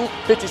 Got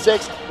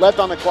 2:56 left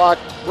on the clock.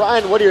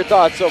 Ryan, what are your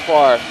thoughts so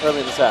far early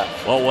in this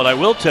half? Well, what I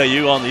will tell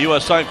you on the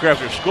U.S.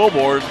 Signcrafters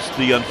scoreboards,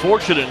 the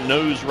unfortunate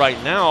news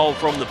right now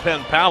from the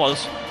Penn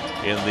Palace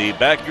in the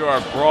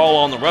backyard brawl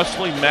on the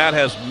wrestling mat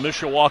has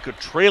Mishawaka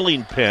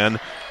trailing Penn.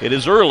 It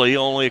is early.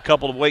 Only a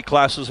couple of weight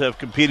classes have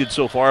competed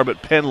so far,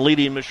 but Penn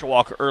leading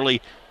Mishawaka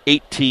early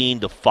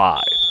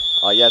 18-5.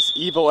 Yes,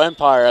 Evil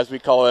Empire, as we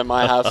call it in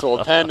my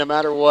household. Penn, no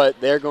matter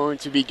what, they're going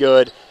to be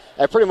good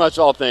at pretty much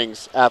all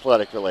things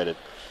athletic related.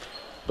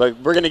 But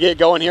we're going to get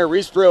going here.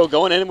 Reese Brew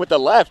going in with the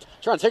left,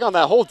 trying to take on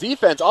that whole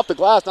defense off the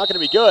glass. Not going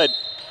to be good.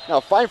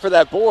 Now fighting for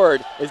that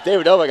board is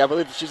David Ovick. I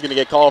believe she's going to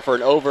get called for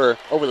an over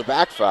the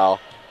back foul.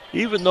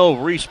 Even though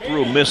Reese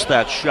Brew missed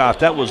that shot,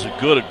 that was a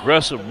good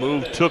aggressive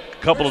move. Took a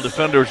couple of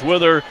defenders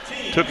with her,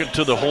 took it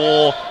to the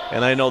hole,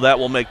 and I know that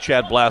will make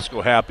Chad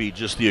Blasco happy,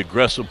 just the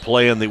aggressive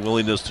play and the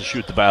willingness to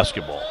shoot the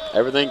basketball.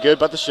 Everything good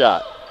but the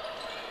shot.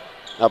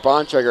 Now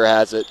Bontrager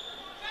has it.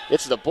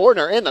 It's the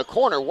Bordner in the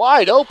corner,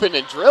 wide open,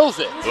 and drills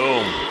it.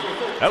 Boom.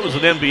 That was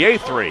an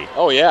NBA three.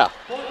 Oh, yeah.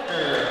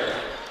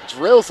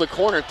 Drills the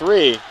corner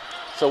three.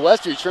 So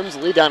Westview trims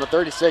the lead down to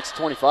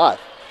 36-25.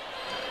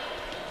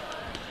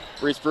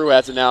 Reese Brew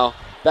has it now.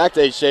 Back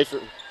to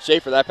Schaefer.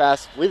 That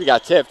pass, I believe he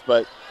got tipped,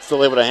 but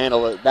still able to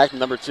handle it. Back to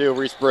number 2,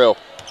 Reese Brew.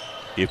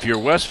 If you're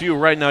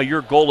Westview right now,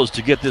 your goal is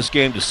to get this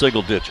game to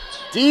single digits.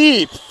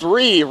 Deep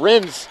three,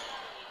 rims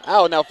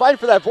out. Now fighting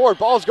for that board.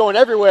 Ball's going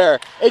everywhere.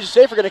 AJ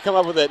Schaefer going to come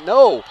up with it.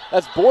 No,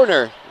 that's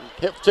Borner.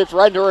 Tipped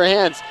right into her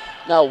hands.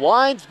 Now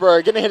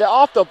Weinsberg going to hit it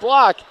off the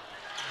block.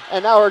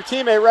 And now her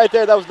teammate right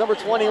there, that was number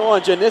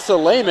 21, Janissa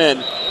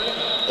Lehman,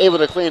 able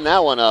to clean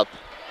that one up.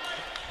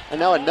 And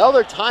now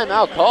another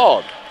timeout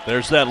called.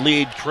 There's that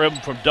lead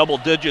trimmed from double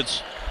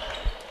digits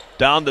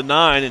down to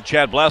 9, and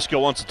Chad Blasco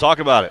wants to talk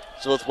about it.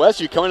 So with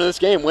Westview coming to this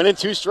game, winning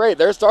 2 straight,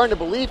 they're starting to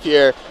believe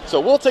here.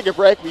 So we'll take a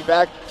break. We'll be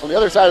back. On the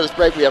other side of this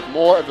break, we have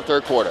more of the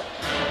third quarter.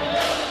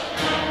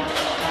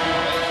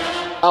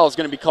 Foul is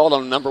going to be called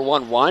on number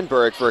 1,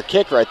 Weinberg, for a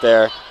kick right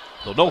there.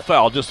 So no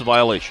foul, just a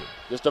violation.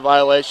 Just a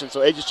violation.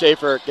 So AJ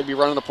Schaefer going to be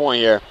running the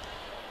point here.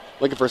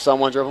 Looking for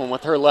someone dribbling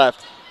with her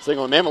left.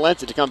 Signaling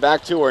Mamalensi to come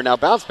back to her. Now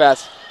bounce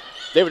pass.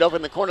 David Ovick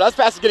in the corner. That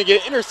pass is going to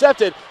get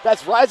intercepted.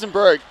 That's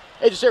Reisenberg.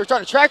 AJ Schaefer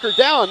trying to track her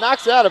down.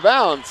 Knocks it out of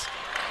bounds.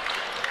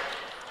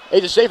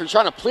 AJ Schaefer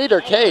trying to plead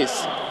her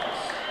case.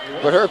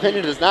 But her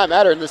opinion does not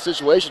matter in this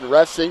situation.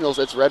 Ref signals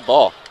it's red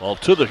ball. Well,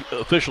 to the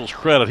official's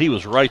credit, he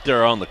was right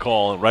there on the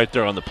call and right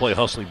there on the play,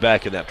 hustling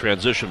back in that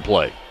transition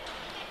play.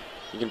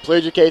 You can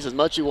plead your case as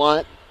much as you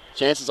want.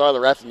 Chances are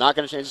the ref is not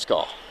going to change his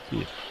call.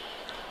 Yeah.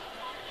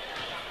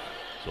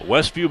 So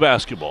Westview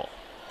basketball.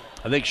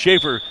 I think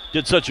Schaefer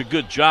did such a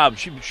good job.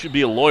 She should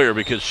be a lawyer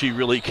because she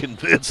really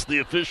convinced the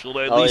official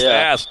to at least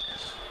ask.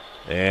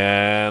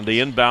 And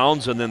the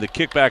inbounds and then the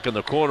kickback in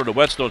the corner to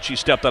Whetstone. She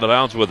stepped out of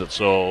bounds with it.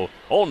 So,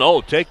 oh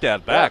no, take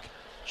that back.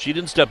 She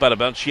didn't step out of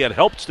bounds. She had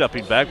help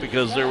stepping back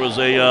because there was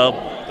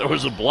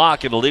a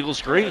block and a legal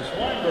screen.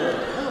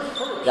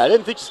 Yeah, I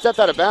didn't think she stepped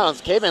out of bounds.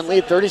 Cavemen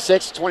lead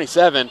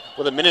 36-27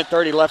 with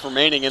 1:30 left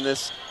remaining in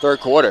this third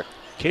quarter.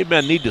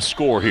 Cavemen need to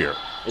score here.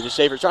 AJ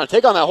Schaefer trying to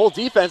take on that whole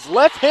defense.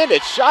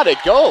 Left-handed shot, it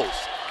goes.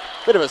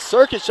 Bit of a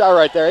circuit shot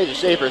right there. AJ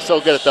Schaefer is so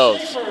good at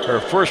those. Her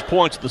first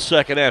points of the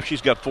second half,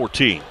 she's got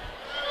 14.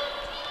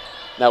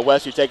 Now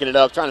Westview taking it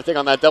up, trying to take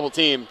on that double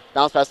team.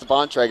 Bounce past the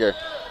Bontrager.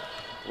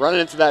 Running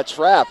into that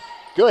trap.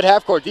 Good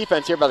half-court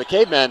defense here by the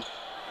Cavemen.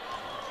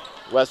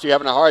 Westview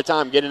having a hard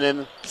time getting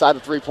inside the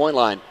three-point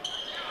line.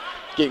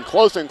 Getting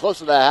closer and closer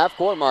to that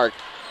half-court mark.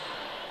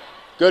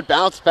 Good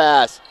bounce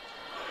pass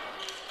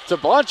to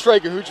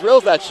Bontrager, who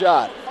drills that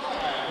shot.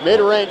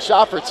 Mid-range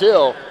shot for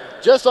 2.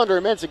 Just under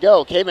a minute to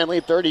go. Cavemen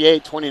lead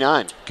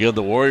 38-29. Again,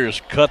 the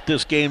Warriors cut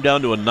this game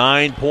down to a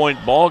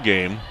 9-point ball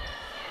game,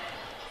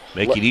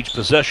 making each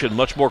possession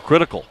much more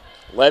critical.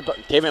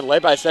 Cavemen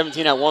led by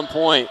 17 at one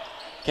point.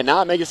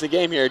 Cannot make us a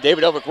game here.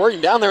 David Ovick working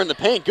down there in the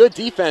paint. Good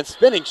defense.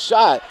 Spinning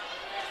shot.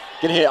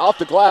 Going to hit off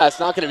the glass.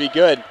 Not going to be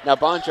good. Now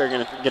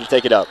Bontrager going to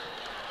take it up.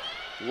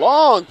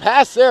 Long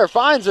pass there.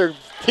 Finds her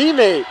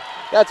teammate.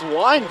 That's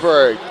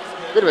Weinberg.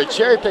 Bit of a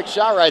cherry-pick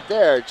shot right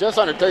there. Just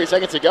under 30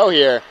 seconds to go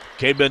here.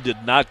 Cavemen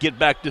did not get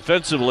back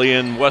defensively,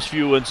 and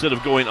Westview, instead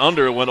of going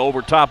under, went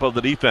over top of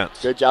the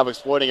defense. Good job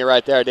exploiting it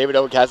right there. David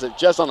Ovick has it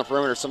just on the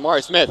perimeter.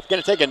 Samari Smith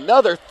going to take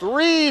another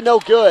 3. No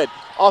good.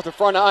 Off the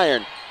front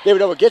iron.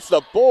 David Ovick gets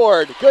the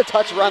board. Good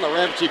touch around the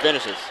rim. She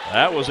finishes.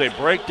 That was a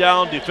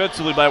breakdown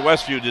defensively by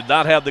Westview. Did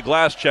not have the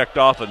glass checked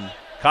off, and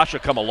Kasha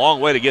come a long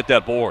way to get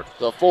that board.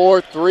 So 4,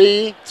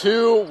 3,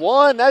 2,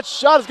 1. That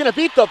shot is going to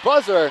beat the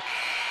buzzer.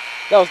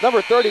 That was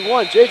number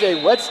 31,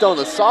 J.J. Whetstone,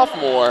 the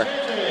sophomore.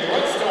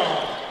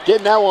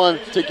 Getting that one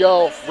to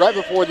go right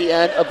before the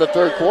end of the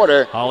third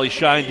quarter. Holly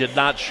Shine did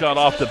not shut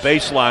off the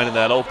baseline, and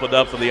that opened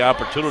up for the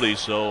opportunity.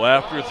 So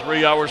after a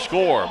 3-hour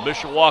score,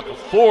 Mishawaka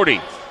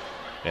 40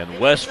 and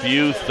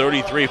Westview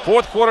 33.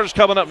 Fourth quarter's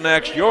coming up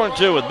next. You're in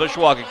 2 with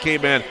Mishawaka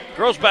Caveman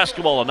girls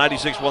basketball on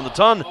 96.1 The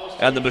Ton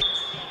and the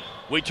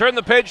We turn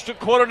the page to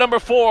quarter number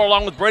 4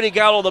 along with Brady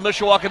Gallo of the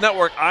Mishawaka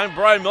Network. I'm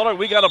Brian Miller.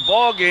 We got a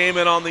ball game,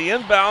 and on the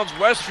inbounds,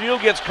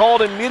 Westview gets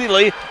called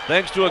immediately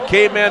thanks to a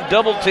caveman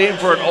double team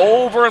for an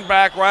over and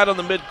back right on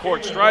the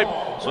midcourt stripe.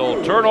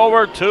 So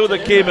turnover to the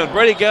caveman.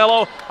 Brady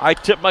Gallo, I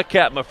tip my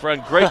cap, my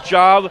friend. Great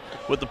job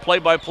with the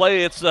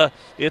play-by-play.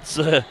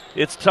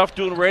 It's tough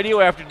doing radio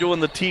after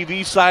doing the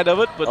TV side of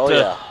it,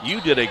 but you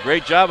did a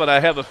great job, and I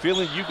have a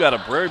feeling you got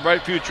a very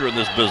bright future in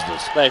this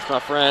business. Thanks, my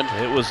friend.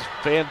 It was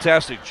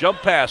fantastic. Jump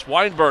pass,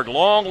 Weinberg,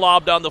 long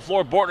lob down the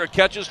floor. Bortner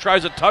catches,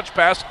 tries a touch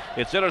pass.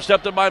 It's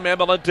intercepted by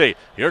Mamalente.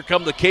 Here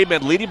come the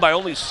Cavemen leading by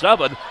only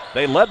 7.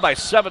 They led by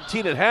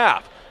 17 at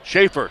half.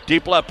 Schaefer,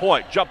 deep left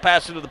point, jump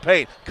pass into the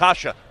paint.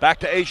 Kasha, back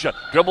to Asia,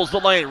 dribbles the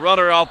lane,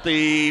 runner out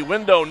the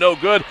window, no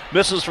good.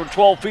 Misses from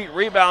 12 feet,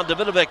 rebound.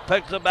 Davidovic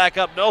picks it back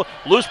up, no.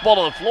 Loose ball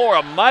on the floor,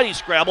 a mighty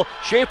scramble.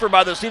 Schaefer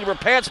by the seat of her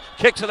pants,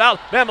 kicks it out.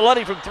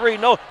 Mammaletti from 3,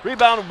 no.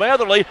 Rebound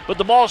Matherly, but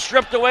the ball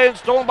stripped away and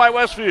stolen by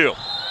Westview.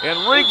 And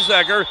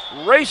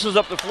Riegsecker races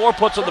up the floor,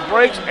 puts on the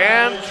brakes,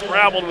 and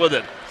traveled with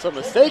it. So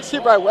mistakes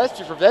here by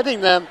Westview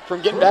preventing them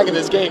from getting back in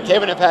this game.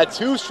 Cavemen have had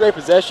 2 straight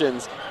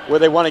possessions where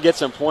they want to get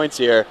some points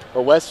here,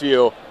 but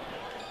Westview,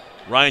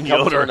 Ryan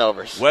Yoder,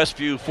 turnovers.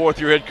 Westview,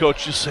 fourth-year head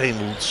coach, just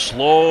saying,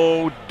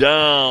 slow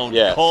down,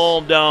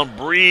 calm down,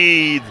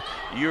 breathe.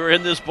 You're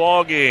in this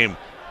ball game.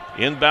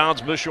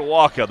 Inbounds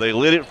Mishawaka. They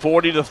lead it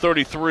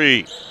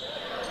 40-33.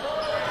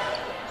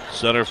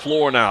 Center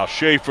floor now.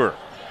 Schaefer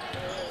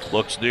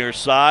looks near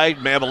side.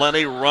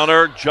 Mamaleni,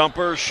 runner,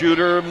 jumper,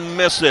 shooter,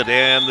 miss it.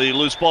 And the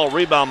loose ball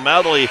rebound.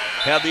 Matherly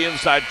had the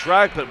inside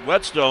track, but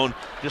Whetstone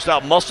just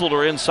out-muscled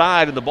her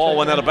inside, and the ball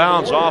went out of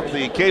bounds off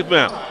the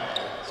Cavemen.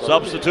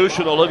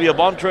 Substitution, Olivia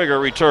Bontrager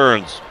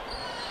returns.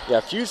 Yeah,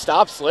 a few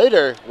stops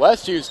later,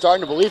 Westview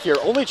starting to believe here.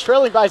 Only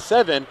trailing by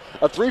 7.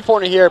 A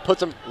 3-pointer here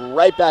puts them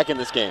right back in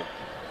this game.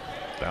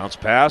 Bounce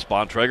pass,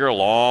 Bontrager,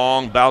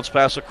 long bounce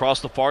pass across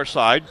the far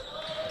side.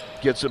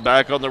 Gets it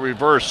back on the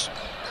reverse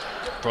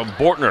from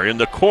Bortner in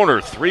the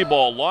corner.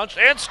 3-ball launched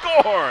and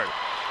scored.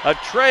 A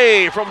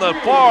tray from the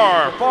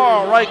far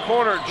right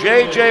corner.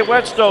 J.J.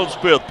 Whetstone's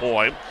 5th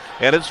point.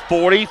 And it's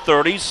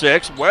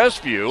 40-36.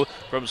 Westview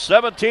from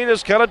 17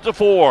 is cut it to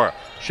 4.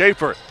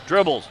 Schaefer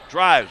dribbles,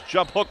 drives,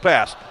 jump hook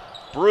pass.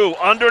 Brew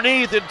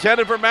underneath,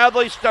 intended for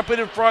Matherly, stepping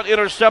in front,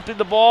 intercepting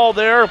the ball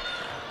there.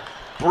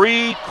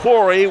 Bree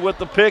Corey with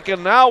the pick,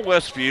 and now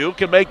Westview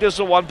can make this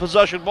a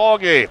 1-possession ball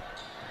game.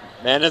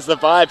 Man, as the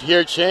vibe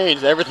here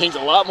changed, everything's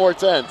a lot more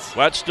tense.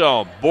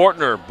 Whetstone,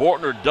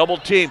 Bortner double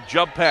team,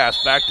 jump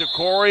pass back to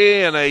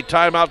Corey, and a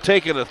timeout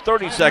taken, a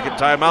 30-second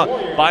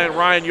timeout by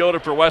Ryan Yoder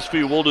for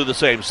Westview. Will do the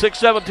same.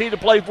 6:17 to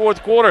play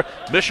fourth quarter.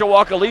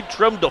 Mishawaka lead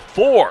trimmed to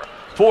 4.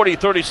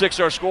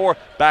 40-36 our score.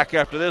 Back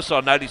after this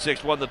on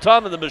 96.1 The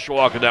Ton and the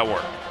Mishawaka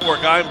Network.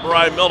 I'm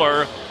Brian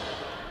Miller.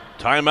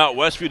 Timeout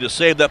Westview to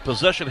save that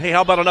possession. Hey,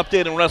 how about an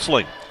update in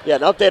wrestling? Yeah,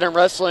 an update on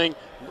wrestling.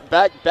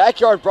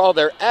 Backyard brawl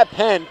there at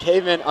Penn.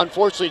 Cavemen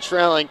unfortunately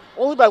trailing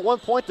only by 1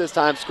 point this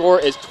time. Score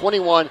is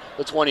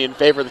 21-20 in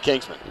favor of the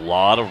Kingsmen. A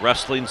lot of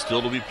wrestling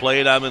still to be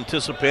played, I'm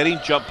anticipating.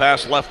 Jump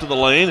pass left of the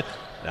lane.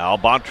 Now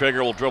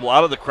Bontrager will dribble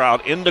out of the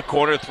crowd into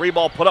corner.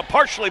 3-ball put up,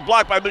 partially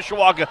blocked by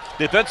Mishawaka.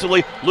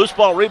 Defensively, loose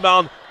ball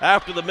rebound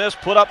after the miss.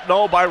 Put up,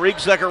 no, by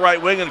Riegsecker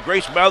right wing, and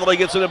Grace Matherly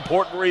gets an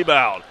important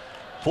rebound.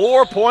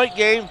 4-point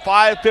game,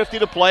 5:50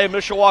 to play.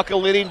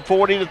 Mishawaka leading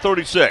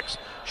 40-36.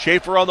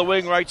 Schaefer on the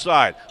wing right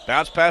side.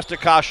 Bounce pass to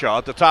Kasha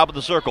at the top of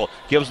the circle.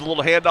 Gives a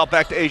little handoff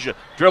back to Asia.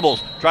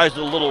 Dribbles, tries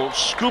a little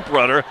scoop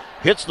runner.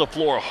 Hits the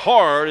floor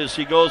hard as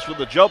he goes for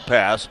the jump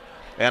pass.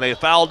 And a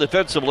foul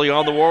defensively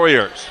on the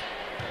Warriors.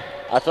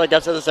 I feel like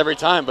I've said this every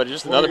time, but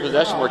just another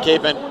possession where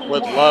Cavemen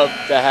would love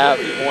to have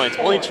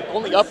points.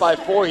 Only up by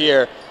 4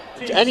 here.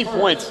 Any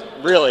points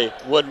really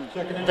would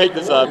make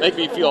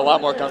me feel a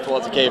lot more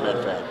comfortable as a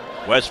Cavemen fan.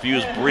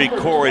 Westview's Bree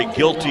Corey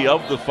guilty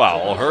of the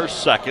foul. Her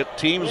second,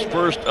 team's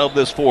first of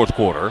this fourth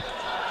quarter.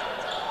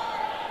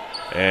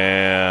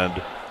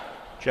 And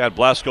Chad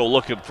Blasco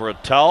looking for a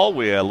towel.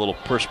 We had a little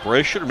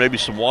perspiration or maybe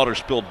some water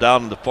spilled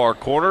down in the far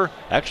corner.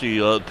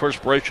 Actually,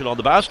 perspiration on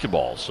the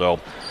basketball. So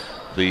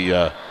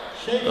the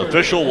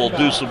official will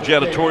do some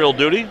janitorial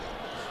duty.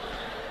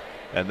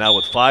 And now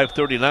with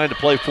 5:39 to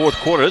play fourth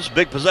quarter, this is a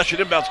big possession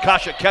inbounds.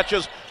 Kasha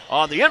catches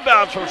on the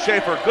inbounds from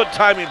Schaefer. Good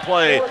timing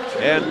play.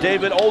 And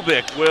David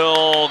Ovick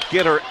will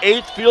get her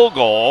 8th field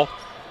goal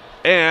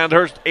and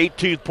her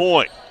 18th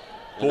point.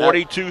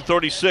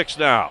 42-36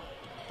 now.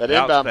 That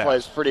inbound play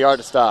is pretty hard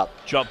to stop.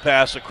 Jump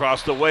pass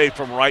across the way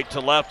from right to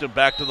left and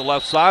back to the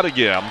left side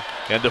again.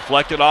 And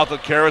deflected off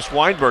of Karis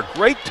Weinberg.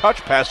 Great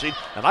touch passing.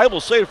 And I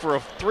will say for a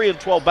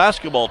 3-12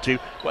 basketball team,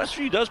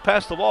 Westview does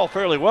pass the ball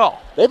fairly well.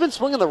 They've been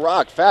swinging the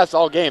rock fast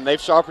all game.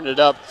 They've sharpened it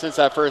up since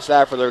that first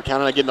half where they were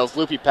counting on getting those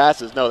loopy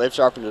passes. No, they've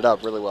sharpened it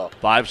up really well.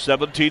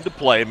 5:17 to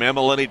play.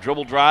 Mamaleni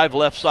dribble drive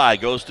left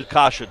side. Goes to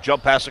Kasha.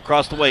 Jump pass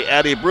across the way.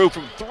 Addie Brew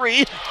from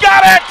 3.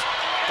 Got it!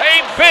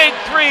 A big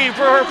 3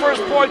 for her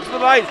first points of the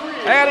night.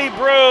 Addie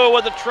Brew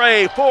with a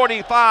tray.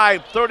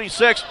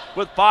 45-36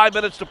 with 5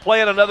 minutes to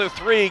play, and another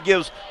 3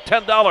 gives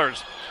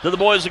 $10 to the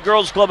Boys and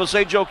Girls Club of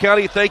St. Joe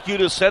County. Thank you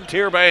to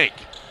Centier Bank.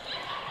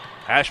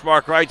 Hash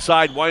mark right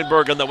side,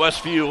 Weinberg on the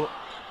Westview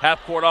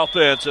half-court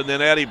offense, and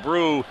then Addie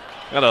Brew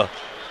kind of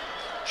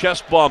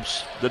chest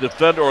bumps the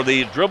defender, or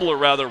the dribbler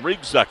rather,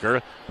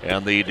 Riegsecker,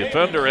 and the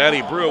defender,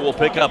 Addie Brew, will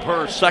pick up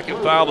her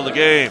second foul of the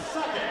game.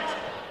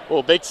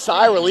 Well, big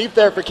sigh of relief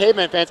there for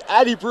Caveman fans.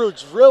 Addie Brew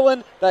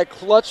drilling that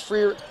clutch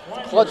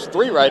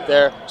three right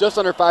there. Just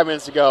under 5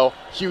 minutes to go.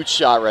 Huge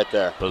shot right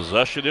there.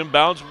 Possession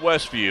inbounds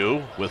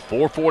Westview with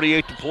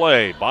 4:48 to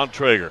play.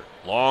 Bontrager,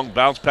 long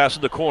bounce pass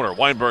in the corner.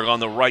 Weinberg on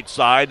the right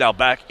side. Now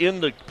back in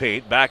the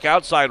paint. Back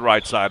outside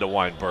right side of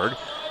Weinberg.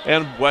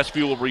 And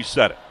Westview will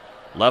reset it.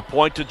 Left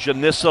point to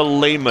Janissa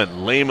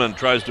Lehman. Lehman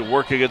tries to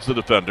work against the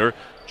defender.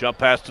 Jump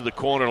pass to the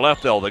corner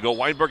left L. They go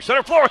Weinberg,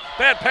 center floor.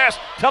 Bad pass.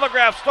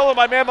 Telegraph stolen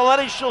by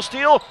Mambalenti. She'll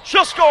steal.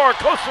 She'll score.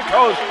 Coast to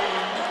coast.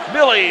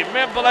 Millie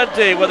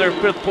Mambalenti with her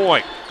 5th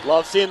point.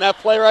 Love seeing that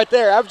play right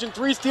there. Averaging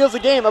 3 steals a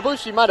game. I believe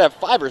she might have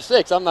 5 or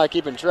 6. I'm not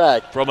keeping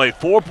track. From a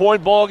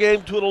 4-point ball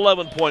game to an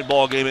 11-point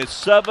ball game. A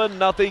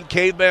 7-0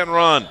 Caveman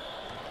run.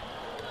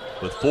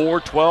 With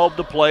 4:12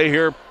 to play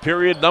here.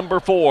 Period number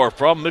 4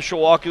 from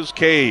Mishawaka's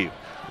Cave.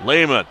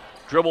 Lehman,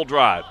 dribble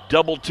drive,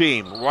 double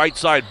team. Right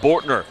side,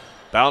 Bortner.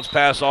 Bounce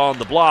pass on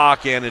the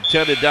block and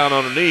intended down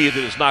underneath.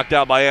 It is knocked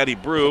out by Addie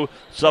Brew.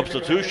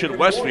 Substitution,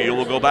 Westview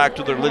will go back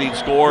to their leading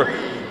scorer,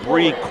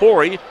 Bree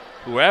Corey,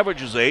 who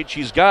averages 8.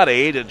 She's got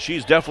 8, and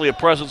she's definitely a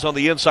presence on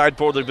the inside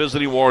for the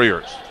visiting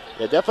Warriors.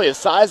 Yeah, definitely a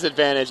size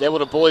advantage, able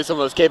to bully some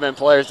of those Caveman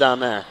players down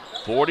there.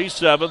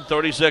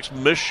 47-36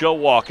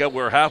 Mishawaka.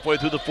 We're halfway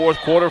through the 4th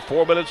quarter,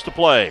 4 minutes to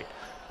play.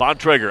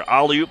 Bontrager,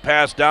 alley-oop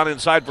pass down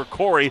inside for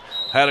Corey.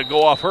 Had to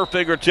go off her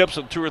fingertips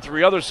and 2 or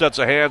 3 other sets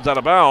of hands out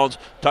of bounds.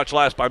 Touch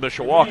last by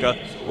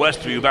Mishawaka.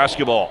 Westview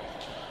basketball.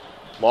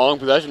 Long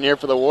possession here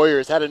for the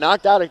Warriors. Had it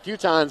knocked out a few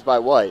times by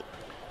White.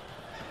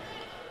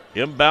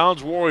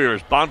 Inbounds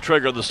Warriors.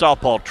 Bontrager, the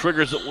southpaw,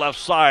 triggers it left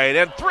side.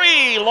 And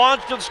 3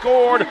 launched and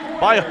scored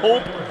by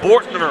Hope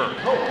Bortner.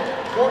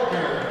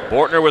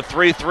 Bortner with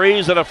 3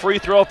 threes and a free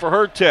throw for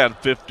her 10.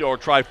 50, or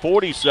try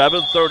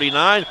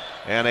 47-39.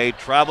 And a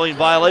traveling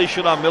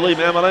violation on Millie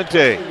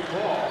Mambalenti.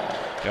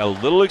 Got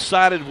a little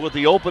excited with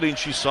the opening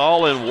she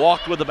saw and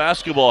walked with the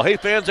basketball. Hey,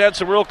 fans, add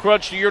some real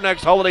crunch to your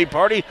next holiday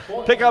party.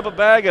 Pick up a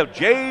bag of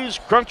Jay's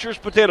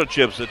Crunchers potato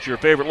chips at your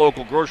favorite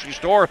local grocery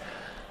store.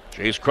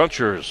 Jay's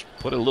Crunchers,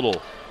 put a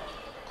little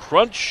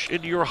crunch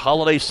into your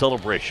holiday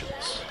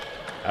celebrations.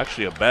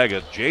 Actually, a bag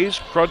of Jay's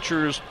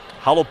Crunchers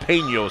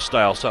jalapeno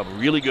style, something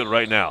really good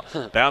right now.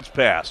 Bounce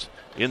pass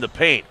in the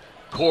paint.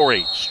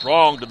 Corey,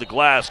 strong to the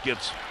glass,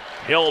 gets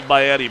held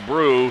by Addie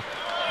Brew.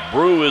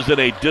 Brew is in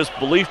a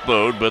disbelief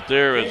mode, but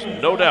there is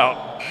no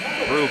doubt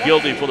Brew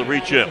guilty for the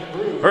reach-in.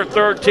 Her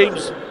 3rd,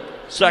 team's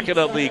 2nd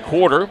of the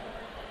quarter.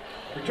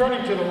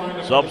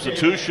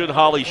 Substitution,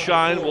 Holly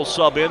Shine will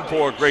sub in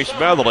for Grace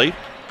Matherly.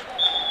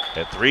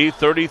 At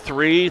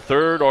 3:33,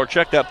 3rd, or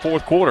check that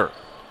 4th quarter.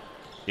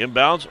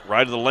 Inbounds,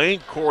 right of the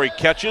lane. Corey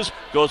catches,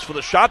 goes for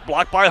the shot,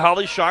 blocked by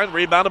Holly Shine,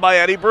 rebounded by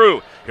Addie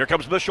Brew. Here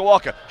comes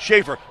Mishawaka.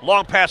 Schaefer,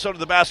 long pass under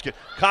the basket.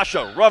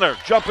 Kasha, runner,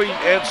 jumping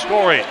and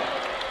scoring.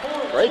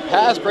 Great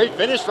pass, great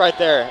finish right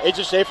there.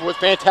 Asia Schaefer with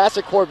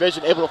fantastic court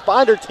vision, able to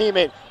find her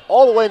teammate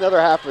all the way in the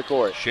other half of the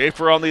court.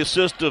 Schaefer on the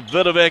assist to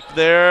Vidovic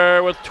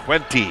there with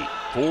 20.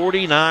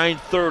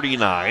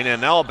 49-39,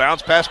 and now a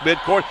bounce pass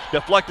midcourt,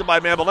 deflected by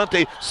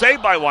Mambalenti,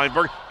 saved by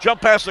Weinberg,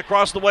 jump pass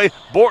across the way,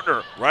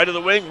 Bortner, right of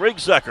the wing,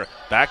 Riegsecker.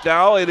 Back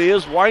now it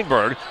is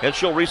Weinberg, and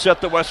she'll reset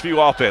the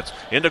Westview offense.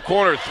 Into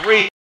corner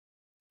 3,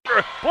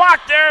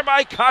 blocked there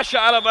by Kasha,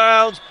 out of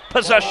bounds.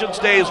 Possession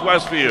stays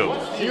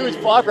Westview. Huge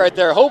block right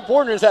there. Hope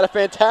Bortner's had a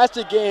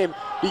fantastic game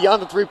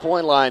beyond the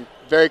 3-point line.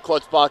 Very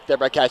clutch block there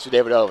by Kasha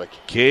Davidovic.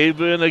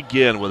 Caveman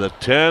again with a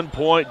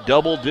 10-point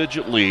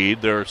double-digit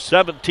lead. Their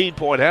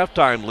 17-point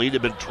halftime lead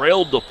had been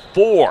trailed to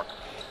 4.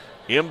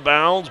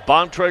 Inbounds,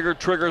 Bontrager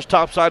triggers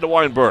topside to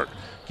Weinberg.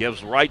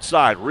 Gives right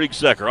side,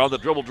 Riegsecker on the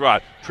dribble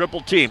drive.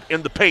 Triple team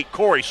in the paint.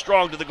 Corey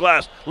strong to the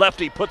glass.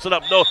 Lefty puts it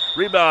up. No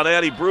rebound.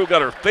 Addie Brew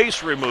got her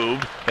face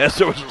removed as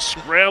there was a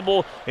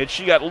scramble, and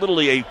she got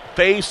literally a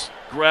face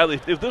grab.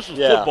 If this was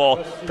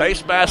football,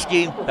 face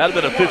masking, that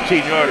would have been a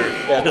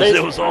 15-yarder because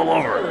it was all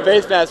over.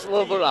 Face mask, a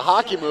little bit of a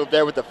hockey move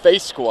there with the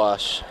face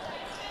squash.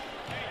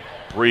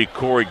 Bree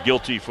Corey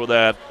guilty for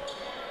that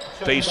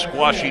face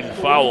squashing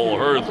foul,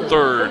 her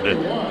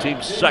 3rd.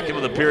 Team's 2nd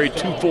of the period,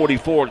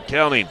 2:44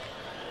 counting.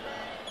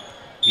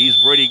 He's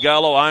Brady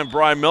Gallo, I'm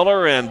Brian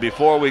Miller, and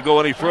before we go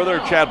any further,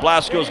 Chad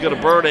Blasco's going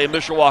to burn a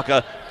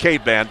Mishawaka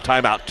Caveman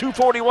timeout.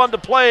 2:41 to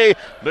play.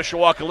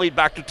 Mishawaka lead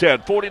back to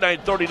 10,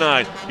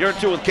 49-39. You're in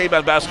 2 with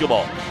Caveman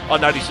basketball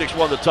on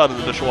 96.1 The Ton of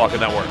the Mishawaka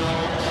Network.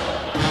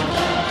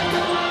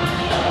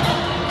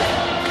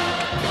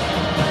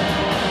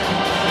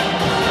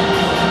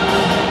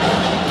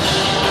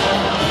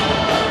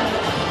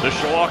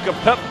 Mishawaka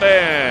Pep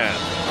Band.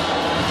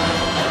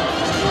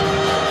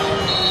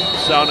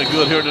 Sounding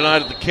good here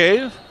tonight at the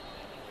Cave.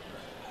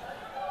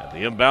 And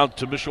the inbound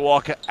to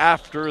Mishawaka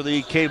after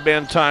the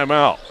Caveman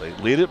timeout. They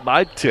lead it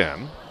by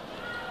 10.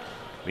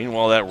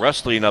 Meanwhile, that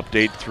wrestling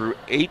update through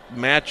 8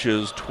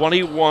 matches,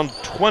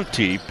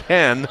 21-20,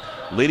 Penn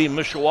leading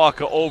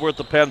Mishawaka over at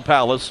the Penn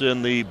Palace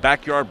in the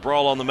backyard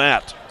brawl on the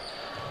mat.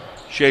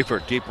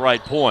 Schaefer, deep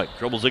right point,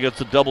 dribbles against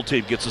the double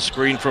team, gets a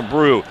screen from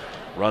Brew,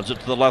 runs it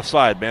to the left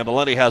side.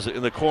 Mambalenti has it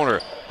in the corner.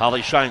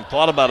 Holly Shine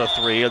thought about a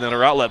three, and then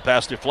her outlet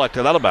pass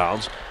deflected out of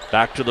bounds,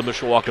 back to the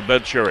Mishawaka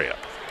bench area.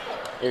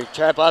 Hey,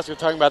 Chad Blasco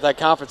talking about that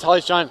conference.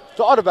 Holly Shine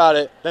thought about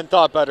it, then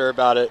thought better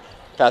about it.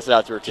 Pass it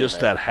out to her teammate. Just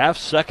that half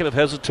second of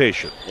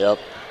hesitation. Yep.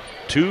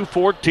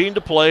 2:14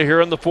 to play here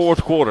in the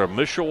fourth quarter.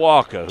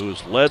 Mishawaka,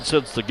 who's led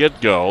since the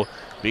get-go,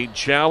 being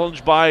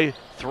challenged by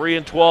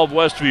 3-12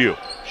 Westview.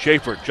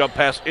 Schaefer jump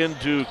pass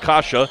into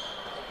Kasha.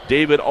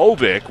 David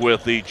Ovick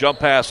with the jump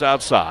pass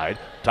outside.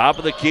 Top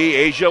of the key,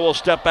 Asia will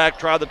step back,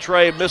 try the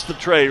tray, miss the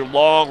tray.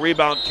 Long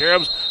rebound,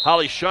 Caribs.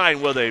 Holly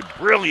Shine with a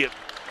brilliant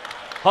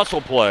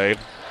hustle play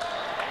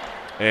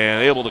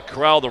and able to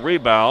corral the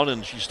rebound,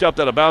 and she stepped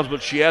out of bounds,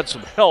 but she had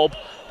some help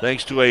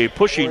thanks to a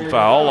pushing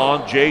foul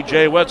on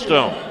J.J.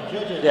 Whetstone.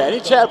 Yeah, any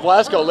Chad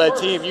Blasco-led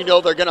team, you know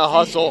they're going to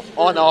hustle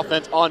on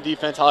offense, on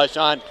defense. Holly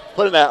Shine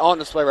putting that on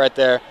display right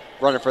there,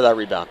 running for that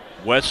rebound.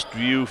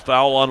 Westview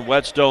foul on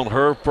Whetstone,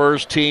 her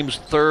first, team's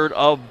third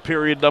of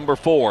period number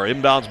 4.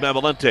 Inbounds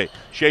Mambalente.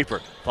 Schaefer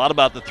thought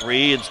about the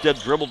three, instead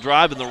dribble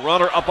drive, and the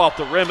runner up off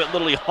the rim. It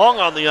literally hung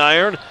on the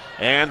iron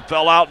and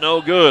fell out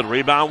no good.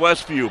 Rebound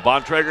Westview.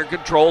 Bontrager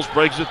controls,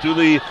 breaks it through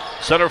the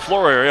center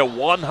floor area.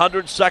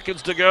 100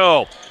 seconds to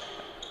go.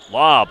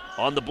 Lob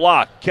on the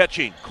block,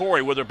 catching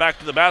Corey with her back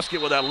to the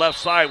basket with that left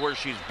side where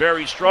she's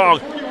very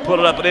strong. Put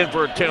it up and in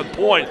for a 10th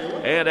point.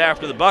 And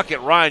after the bucket,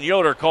 Ryan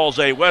Yoder calls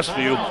a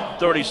Westview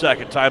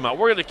 30-second timeout.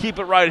 We're going to keep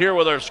it right here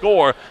with our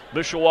score.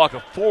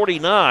 Mishawaka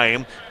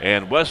 49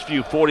 and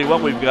Westview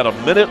 41. We've got a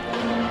minute,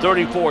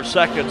 34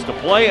 seconds to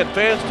play. And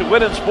fans, to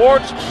win in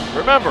sports,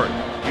 remember,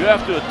 you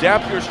have to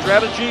adapt your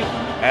strategy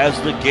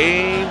as the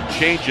game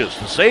changes.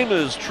 The same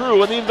is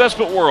true in the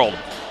investment world.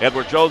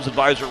 Edward Jones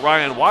advisor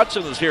Ryan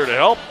Watson is here to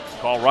help.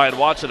 Call Ryan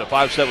Watson at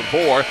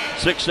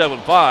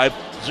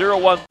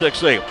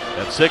 574-675-0168.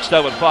 That's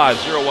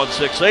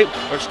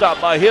 675-0168. Or stop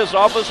by his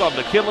office on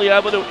McKinley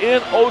Avenue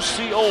in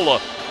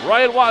Osceola.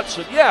 Ryan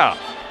Watson, yeah,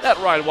 that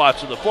Ryan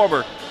Watson, the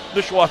former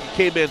Mishawaka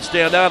K-Men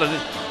standout and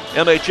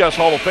MHS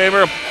Hall of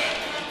Famer.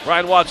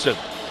 Ryan Watson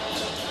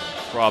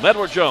from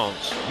Edward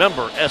Jones,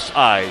 member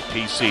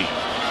SIPC.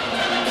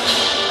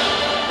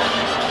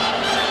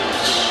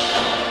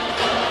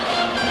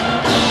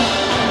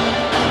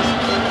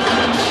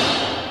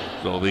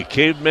 So the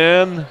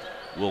Cavemen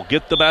will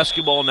get the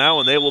basketball now,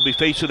 and they will be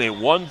facing a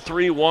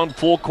 1-3-1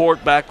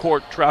 full-court,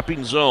 backcourt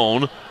trapping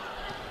zone.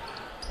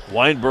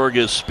 Weinberg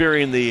is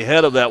spearing the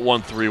head of that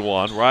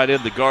 1-3-1, right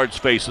in the guard's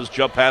faces.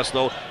 Jump pass,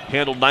 though,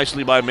 handled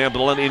nicely by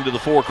Mambalenti into the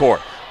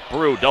forecourt.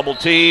 Brew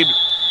double-teamed,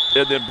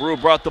 and then Brew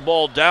brought the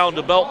ball down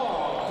to belt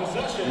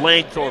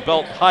length, or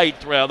belt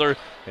height, rather,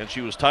 and she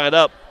was tied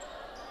up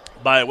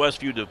by a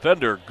Westview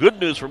defender.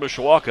 Good news for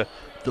Mishawaka.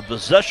 The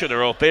possession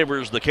arrow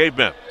favors the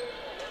Cavemen.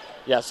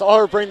 Yeah, saw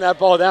her bring that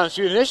ball down.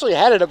 She initially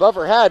had it above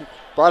her head,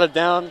 brought it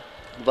down.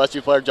 The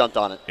Westview player jumped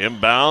on it.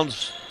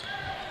 Inbounds.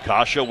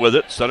 Kasha with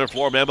it. Center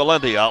floor,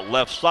 Mambalenti out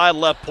left side,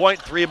 left point.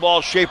 3-ball,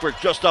 Schaefer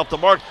just off the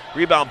mark.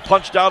 Rebound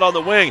punched out on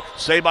the wing.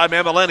 Saved by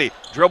Mambalenti.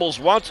 Dribbles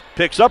once,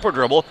 picks up her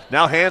dribble.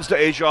 Now hands to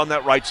Asia on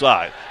that right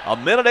side. A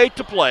minute 8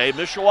 to play.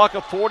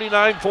 Mishawaka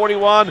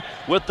 49-41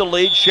 with the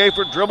lead.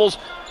 Schaefer dribbles,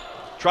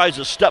 tries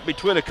to step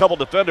between a couple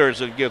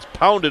defenders and gets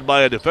pounded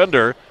by a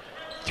defender.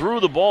 Threw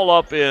the ball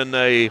up in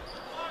a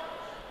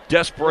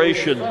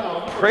desperation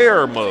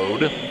prayer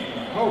mode,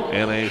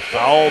 and a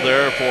foul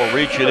there for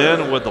reaching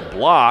in with the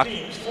block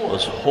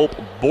was Hope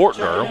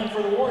Bortner,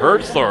 her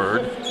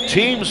third,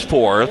 team's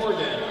fourth.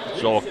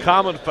 So a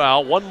common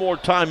foul. One more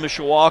time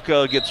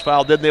Mishawaka gets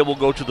fouled, then they will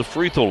go to the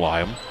free throw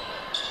line.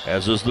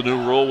 As is the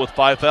new rule with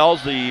 5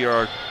 fouls, there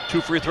are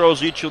 2 free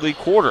throws each of the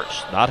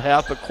quarters, not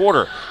half a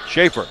quarter.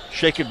 Schaefer,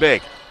 shake and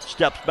bake,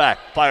 steps back,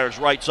 fires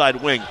right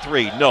side wing,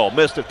 3, no,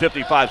 missed at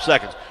 55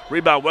 seconds.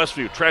 Rebound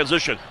Westview,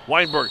 transition,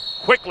 Weinberg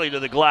quickly to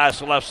the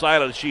glass, left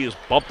side, and she is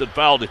bumped and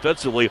fouled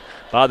defensively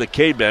by the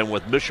Cavemen,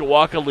 with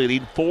Mishawaka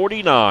leading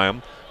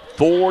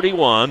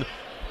 49-41.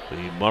 The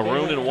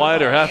maroon and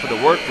white are having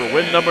to work for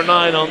win number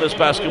 9 on this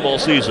basketball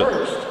season.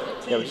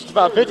 Yeah, with just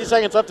about 50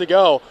 seconds left to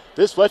go,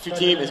 this Westview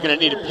team is going to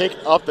need to pick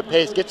up the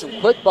pace, get some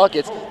quick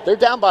buckets. They're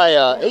down by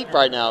 8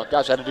 right now.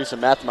 Gosh, I had to do some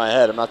math in my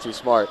head. I'm not too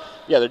smart.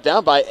 Yeah, they're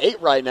down by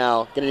 8 right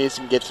now. Going to need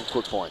to get some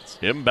quick points.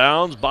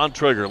 Inbounds,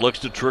 Bontrager looks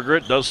to trigger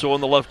it, does so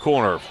in the left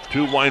corner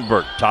to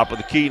Weinberg. Top of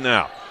the key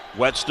now.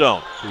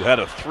 Whetstone, who had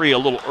a 3 a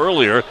little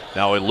earlier,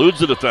 now eludes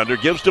the defender,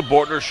 gives to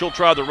Bortner. She'll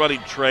try the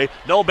running tray.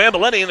 No,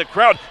 Mambalenti in the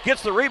crowd,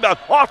 gets the rebound,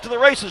 off to the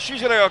races.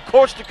 She's going to go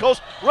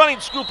coast-to-coast, running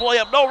scoop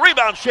layup. No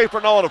rebound,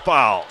 Schaefer, no, and a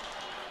foul.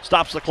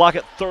 Stops the clock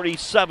at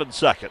 37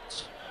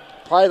 seconds.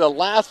 Probably the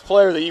last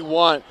player that you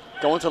want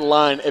going to the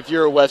line if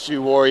you're a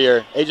Westview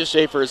Warrior. Asia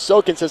Schaefer is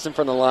so consistent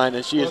from the line,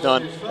 and she has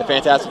done a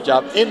fantastic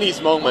job in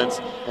these moments,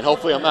 and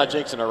hopefully I'm not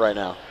jinxing her right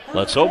now.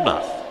 Let's hope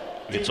not.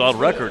 It's on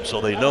record, so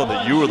they know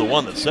that you were the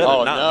one that said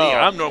it, not me.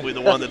 I'm normally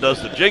the one that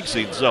does the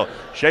jinxing. So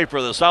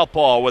Schaefer, the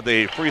southpaw, with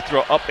a free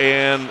throw up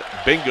and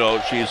bingo.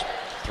 She's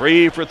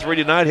 3 for 3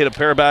 tonight, hit a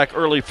pair back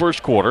early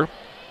first quarter.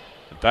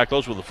 In fact,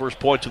 those were the first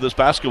points of this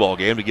basketball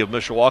game to give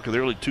Mishawaka the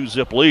early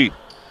 2-zip lead.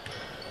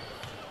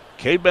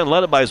 Cavemen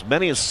led it by as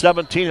many as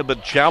 17 have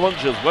been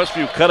challenged as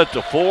Westview cut it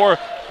to 4.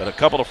 But a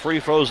couple of free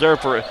throws there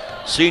for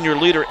senior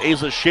leader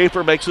Asa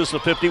Schaefer makes this a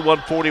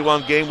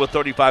 51-41 game with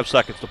 35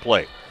 seconds to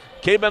play.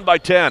 Cavemen by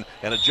 10,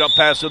 and a jump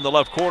pass in the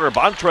left corner.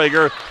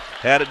 Bontrager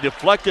had it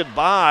deflected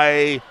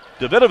by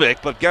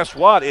Davidovic, but guess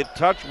what? It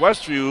touched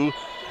Westview,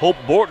 Hope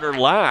Bortner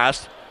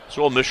last,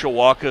 so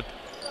Mishawaka,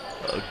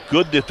 a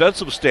good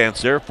defensive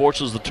stance there,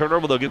 forces the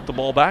turnover. They'll get the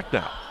ball back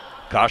now.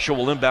 Kasha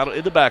will inbound it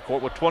in the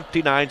backcourt with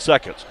 29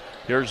 seconds.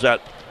 Here's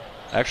that,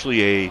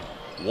 actually a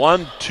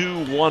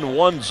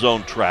 1-2-1-1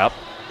 zone trap,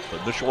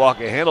 but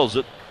Mishawaka handles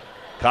it.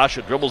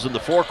 Kasha dribbles in the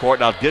forecourt,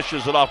 now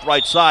dishes it off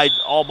right side,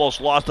 almost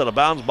lost out of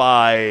bounds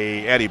by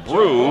Addie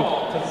Brew.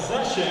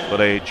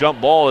 But a jump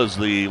ball as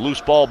the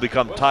loose ball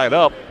becomes tied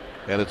up,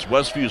 and it's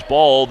Westview's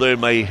ball. They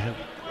may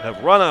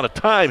have run out of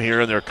time here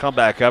in their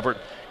comeback effort.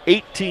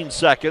 18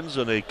 seconds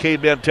and a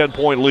Caveman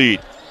 10-point lead.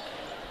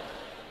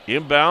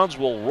 Inbounds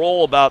will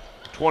roll about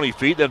 20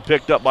 feet, then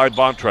picked up by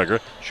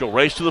Bontrager. She'll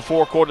race to the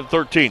forecourt at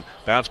 13.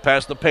 Bounce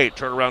past the paint,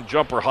 turnaround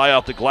jumper high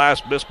off the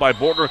glass, missed by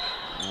Bortner.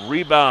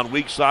 Rebound,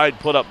 weak side,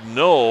 put up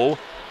no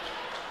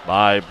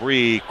by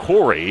Bree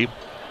Corey.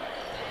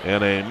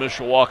 And a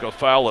Mishawaka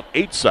foul at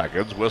 8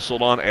 seconds,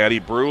 whistled on Addie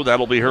Brew.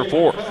 That'll be her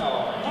fourth.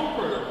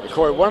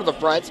 Corey, one of the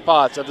bright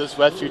spots of this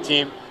Westview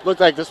team, looked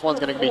like this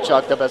one's going to be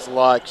chalked up as a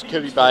loss.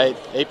 Could be by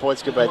 8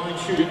 points, could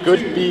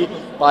be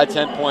by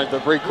 10 points.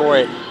 But Bree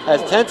Corey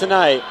has 10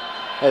 tonight,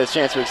 has a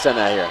chance to extend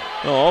that here.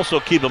 Well, also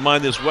keep in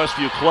mind this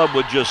Westview club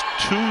with just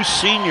 2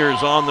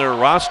 seniors on their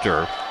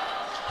roster.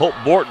 Hope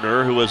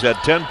Bortner, who has had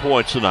 10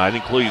 points tonight,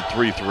 including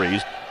 3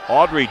 threes.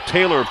 Audrey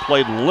Taylor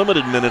played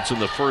limited minutes in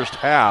the first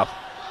half.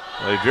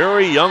 A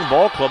very young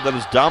ball club that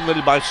is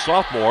dominated by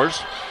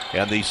sophomores.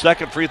 And the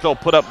second free throw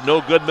put up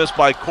no good, missed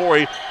by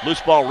Corey.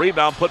 Loose ball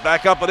rebound put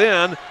back up and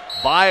in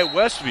by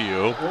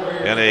Westview.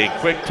 And a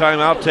quick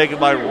timeout taken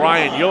by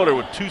Ryan Yoder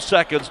with 2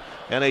 seconds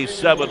and a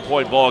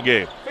 7-point ball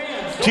game.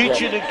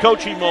 Teaching and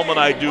coaching moment,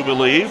 I do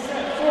believe.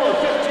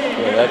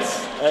 Yeah,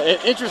 that's an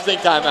interesting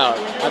timeout.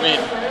 I mean,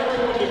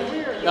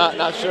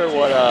 not sure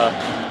what.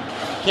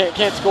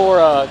 Can't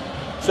score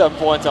 7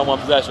 points on one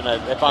possession,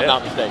 if I'm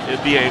not mistaken.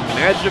 It'd be a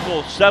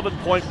magical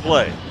 7-point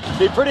play. It'd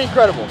be pretty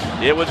incredible.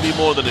 It would be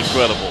more than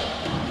incredible.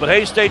 But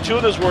hey, stay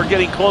tuned as we're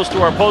getting close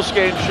to our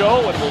post-game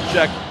show, and we'll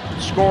check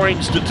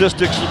scoring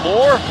statistics some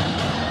more.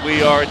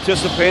 We are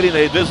anticipating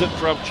a visit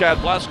from Chad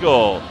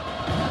Blasco,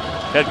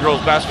 head girls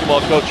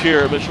basketball coach here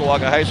at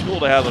Mishawaka High School,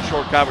 to have a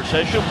short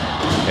conversation.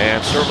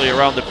 And certainly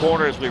around the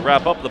corner as we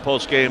wrap up the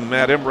postgame,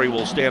 Matt Embry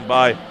will stand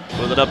by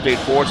with an update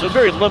for us. A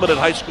very limited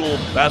high school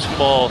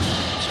basketball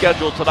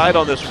schedule tonight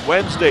on this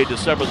Wednesday,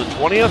 December the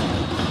 20th.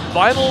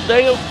 Final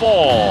day of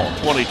fall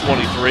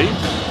 2023.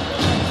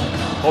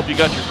 Hope you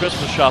got your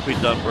Christmas shopping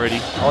done, Brady.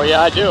 Oh,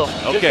 yeah, I do.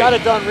 Okay. Just got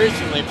it done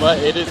recently, but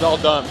it is all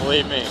done,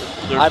 believe me.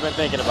 I've been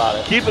thinking about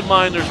it. Keep in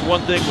mind there's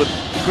one thing with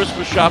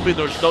Christmas shopping,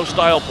 there's no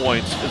style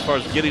points as far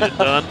as getting it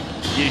done.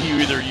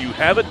 Either you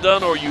have it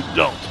done or you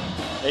don't.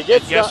 It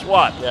gets guess done.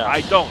 what? Yeah.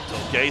 I don't,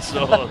 okay?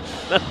 So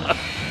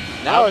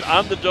now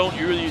I'm the don't,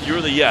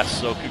 you're the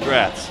yes, so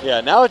congrats.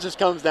 Yeah, now it just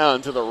comes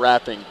down to the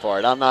wrapping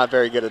part. I'm not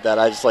very good at that.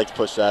 I just like to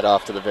push that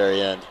off to the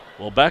very end.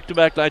 Well,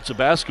 back-to-back nights of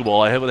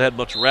basketball. I haven't had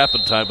much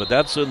wrapping time, but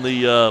that's in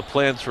the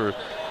plans for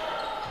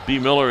B.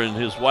 Miller and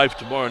his wife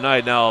tomorrow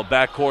night. Now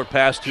backcourt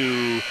pass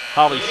to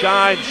Holly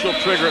Shine. She'll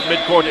trigger it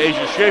midcourt to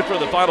Asia Schaefer.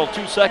 The final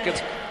 2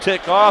 seconds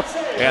tick off,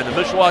 and the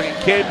Mishawaka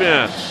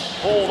Cavemen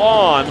hold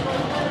on,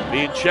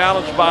 being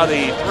challenged by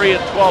the 3-12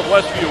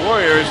 Westview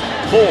Warriors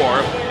for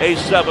a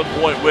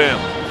 7-point win.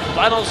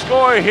 Final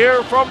score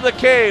here from the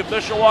Cave,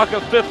 Mishawaka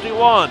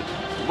 51,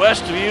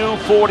 Westview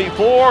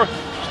 44.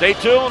 Stay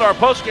tuned, our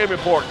postgame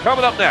report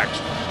coming up next.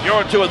 You're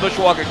on 2 with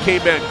Mishawaka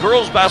Cavemen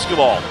girls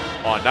basketball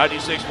on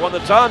 96.1 The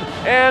Ton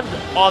and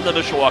on the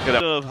Mishawaka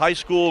Network. High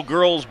school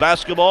girls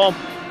basketball,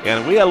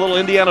 and we had a little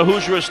Indiana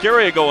Hoosier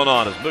hysteria going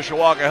on as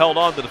Mishawaka held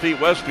on to defeat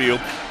Westview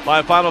by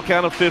a final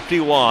count of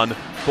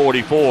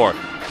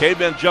 51-44.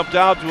 Cavemen jumped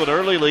out to an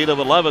early lead of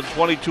 11,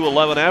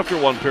 22-11 after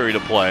 1 period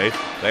of play.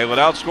 They would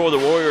outscore the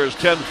Warriors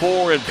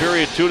 10-4 in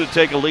period 2 to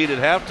take a lead at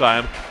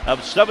halftime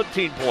of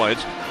 17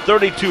 points,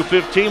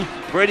 32-15.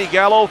 Brady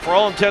Gallo, for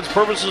all intents and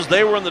purposes,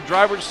 they were in the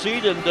driver's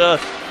seat, and,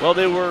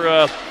 they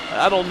were,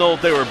 I don't know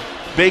if they were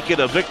baking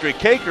a victory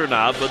cake or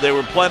not, but they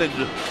were planning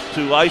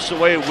to ice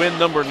away win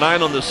number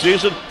 9 on the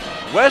season.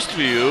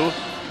 Westview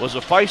was a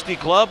feisty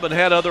club and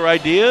had other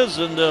ideas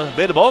and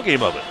made a ball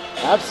game of it.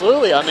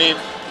 Absolutely. I mean,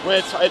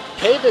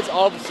 Cave is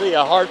obviously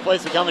a hard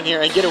place to come in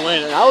here and get a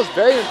win, and I was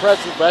very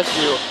impressed with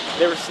Westview.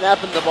 They were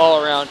snapping the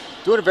ball around,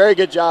 doing a very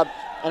good job,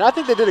 and I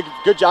think they did a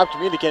good job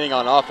communicating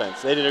on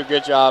offense. They did a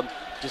good job,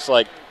 just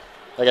like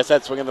I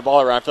said, swinging the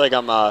ball around. I feel like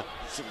I'm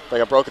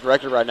like a broken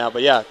record right now,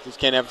 but yeah, just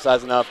can't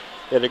emphasize enough.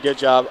 They did a good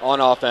job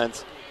on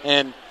offense.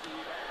 And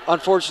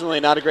unfortunately,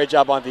 not a great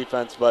job on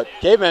defense, but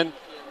Cavemen,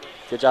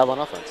 good job on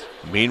offense.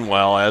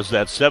 Meanwhile, as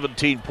that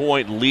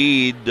 17-point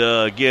lead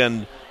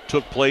again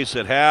took place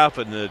at half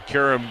and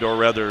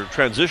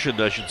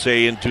transitioned, I should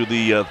say, into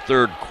the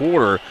third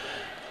quarter,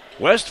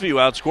 Westview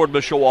outscored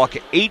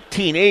Mishawaka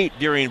 18-8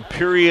 during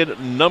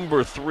period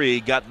number 3.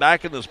 Got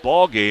back in this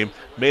ball game,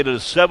 made it a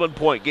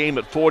 7-point game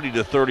at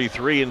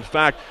 40-33. In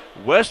fact,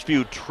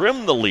 Westview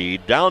trimmed the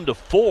lead down to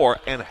 4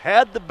 and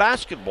had the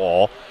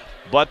basketball.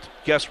 But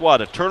guess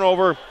what? A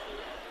turnover,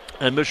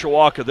 and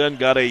Mishawaka then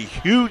got a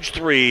huge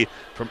 3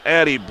 from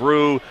Addie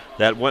Brew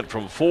that went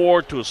from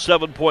 4 to a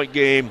 7-point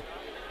game.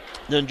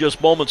 Then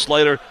just moments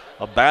later,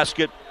 a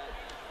basket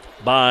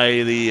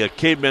by the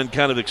Cavemen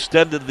kind of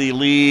extended the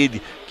lead,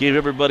 gave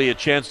everybody a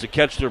chance to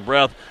catch their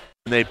breath,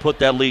 and they put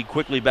that lead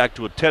quickly back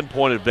to a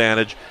 10-point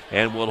advantage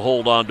and will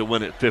hold on to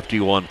win it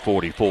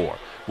 51-44.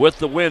 With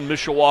the win,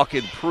 Mishawaka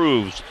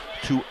improves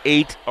to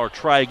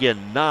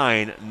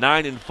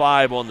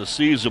 9-5 on the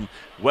season.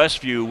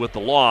 Westview with the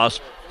loss,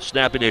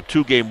 snapping a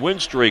 2-game win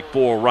streak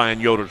for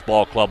Ryan Yoder's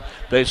ball club.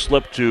 They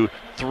slipped to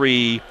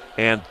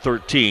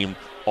 3-13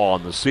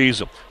 on the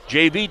season.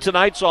 JV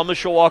tonight saw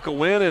Mishawaka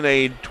win in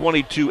a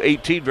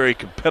 22-18, very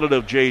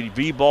competitive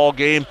JV ball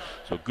game.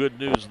 So good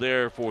news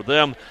there for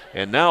them.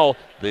 And now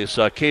this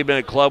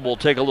Caveman club will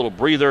take a little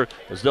breather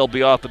as they'll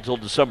be off until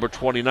December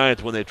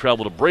 29th when they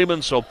travel to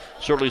Bremen. So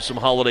certainly some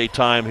holiday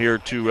time here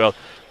to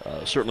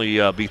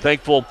certainly be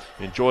thankful,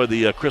 enjoy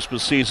the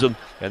Christmas season,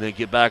 and then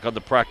get back on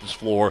the practice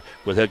floor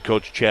with head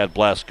coach Chad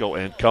Blasco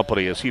and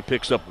company as he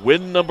picks up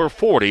win number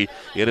 40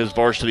 in his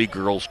varsity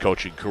girls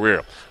coaching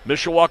career.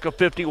 Mishawaka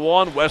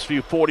 51,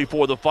 Westview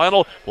 44 the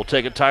final. We'll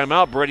take a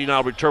timeout. Brady and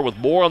I'll return with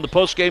more on the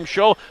postgame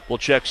show. We'll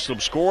check some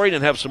scoring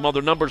and have some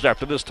other numbers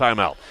after this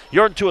timeout.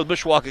 You're in 2 with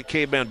Mishawaka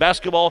Caveman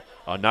basketball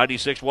on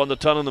 96.1 The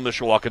Ton on the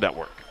Mishawaka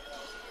Network.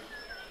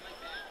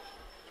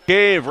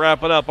 Cave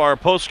wrapping up our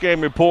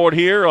post-game report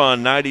here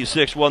on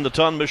 96.1 The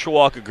Ton.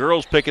 Mishawaka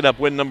girls picking up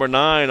win number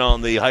 9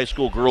 on the high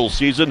school girls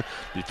season,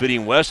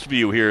 defeating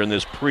Westview here in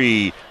this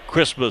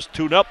pre-Christmas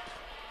tune-up.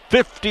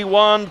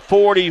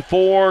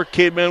 51-44,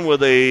 Cavemen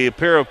with a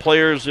pair of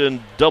players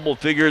in double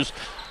figures.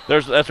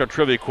 That's our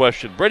trivia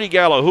question. Brady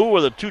Gallo, who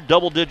were the 2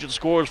 double-digit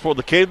scores for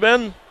the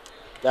Cavemen?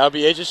 That would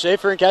be Asia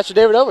Schaefer and Kasha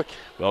Davidovic.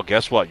 Well,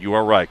 guess what? You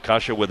are right.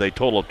 Kasha with a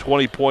total of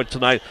 20 points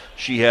tonight.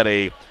 She had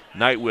a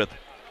night with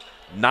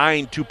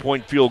 9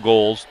 2-point field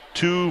goals,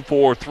 2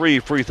 for 3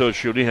 free throw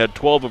shooting, had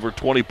 12 of her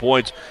 20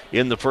 points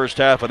in the first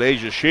half, and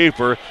Asia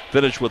Schaefer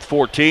finished with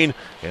 14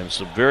 and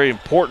some very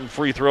important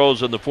free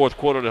throws in the fourth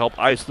quarter to help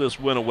ice this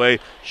win away.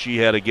 She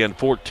had, again,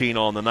 14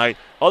 on the night.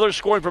 Other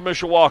scoring for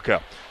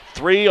Mishawaka,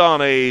 3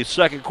 on a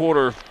second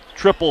quarter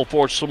triple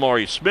for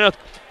Samari Smith,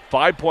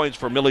 5 points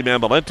for Millie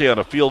Mambalente on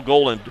a field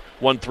goal and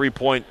 1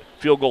 3-point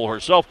field goal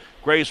herself.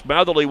 Grace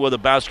Matherly with a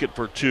basket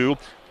for 2.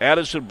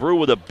 Addison Brew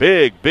with a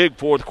big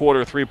fourth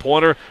quarter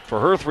 3-pointer for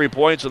her 3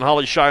 points, and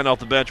Holly Shine off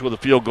the bench with a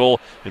field goal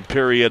in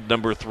period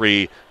number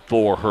 3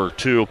 for her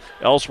 2.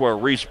 Elsewhere,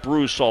 Reese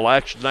Brew saw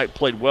action tonight,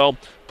 played well,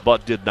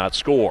 but did not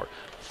score.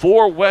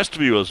 For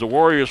Westview as the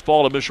Warriors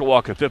fall to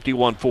Mishawaka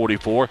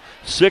 51-44.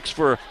 6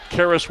 for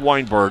Karis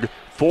Weinberg,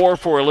 4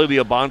 for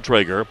Olivia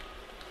Bontrager,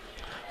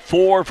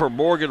 4 for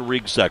Morgan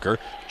Riegsecker.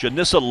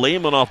 Janissa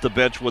Lehman off the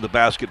bench with a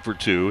basket for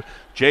 2.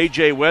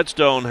 J.J.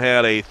 Whetstone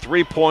had a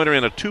 3-pointer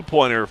and a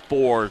 2-pointer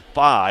for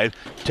 5.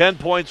 10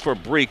 points for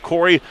Bree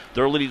Corey.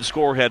 Their leading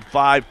scorer had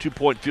 5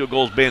 2-point field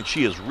goals. Man,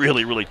 she is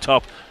really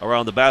tough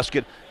around the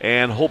basket.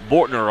 And Hope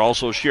Bortner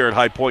also shared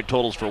high point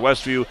totals for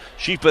Westview.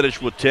 She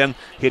finished with 10,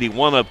 hitting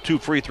 1 of 2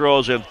 free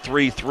throws and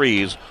 3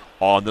 threes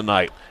on the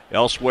night.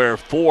 Elsewhere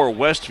for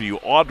Westview,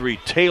 Audrey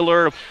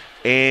Taylor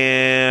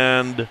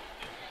and...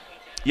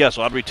 Yes,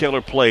 Audrey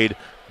Taylor played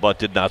but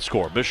did not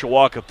score.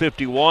 Mishawaka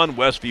 51,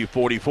 Westview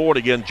 44. And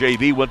again,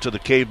 JV went to the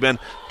Cavemen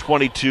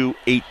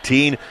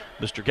 22-18.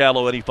 Mr.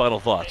 Gallo, any final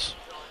thoughts?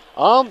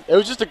 It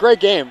was just a great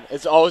game.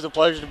 It's always a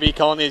pleasure to be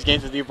calling these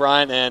games with you,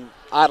 Brian, and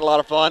I had a lot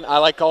of fun. I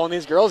like calling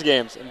these girls'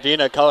 games and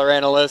being a color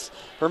analyst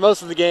for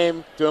most of the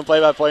game, doing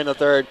play-by-play in the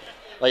third.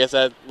 Like I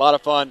said, a lot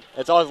of fun.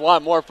 It's always a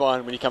lot more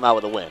fun when you come out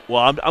with a win.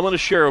 Well, I'm going to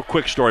share a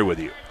quick story with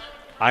you.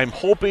 I'm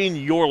hoping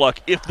your luck,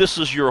 if this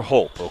is your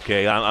hope,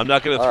 okay? I'm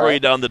not going to throw you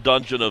down the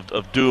dungeon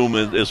of doom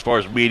as far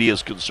as media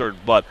is concerned,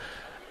 but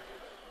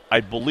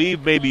I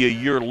believe maybe a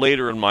year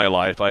later in my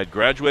life, I had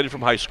graduated from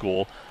high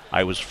school.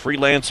 I was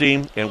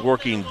freelancing and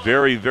working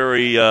very,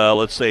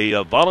 let's say,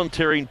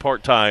 volunteering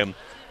part-time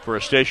for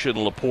a station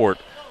in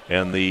LaPorte,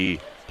 and the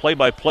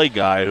play-by-play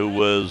guy who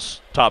was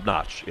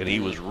top-notch, and he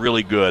was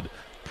really good.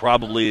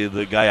 Probably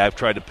the guy I've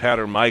tried to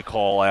pattern my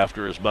call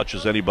after as much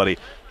as anybody.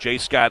 Jay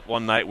Scott,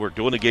 one night, we're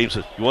doing the game,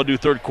 said, "You want to do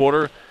third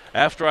quarter?"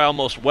 After I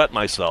almost wet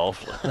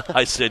myself,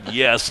 I said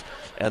yes,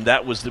 and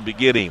that was the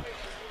beginning.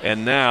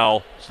 And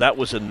now, so that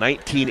was in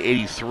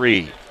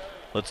 1983.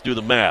 Let's do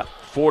the math.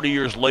 40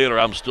 years later,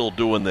 I'm still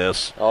doing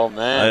this. Oh,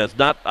 man. It's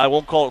not, I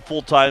won't call it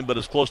full-time, but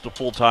it's close to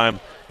full-time.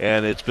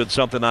 And it's been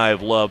something I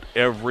have loved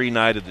every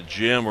night at the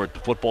gym or at the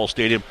football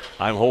stadium.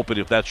 I'm hoping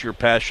if that's your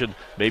passion,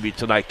 maybe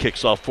tonight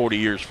kicks off 40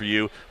 years for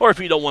you. Or if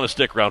you don't want to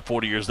stick around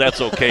 40 years, that's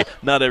okay.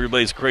 Not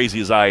everybody's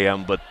crazy as I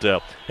am. But,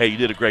 hey, you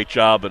did a great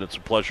job, and it's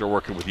a pleasure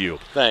working with you.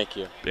 Thank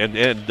you.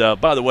 And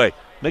by the way,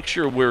 make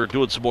sure we're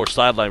doing some more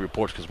sideline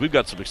reports because we've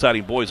got some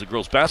exciting boys and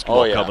girls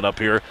basketball coming up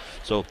here.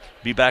 So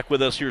be back with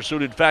us here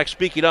soon. In fact,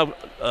 speaking of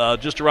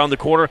just around the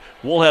corner,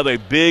 we'll have a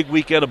big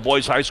weekend of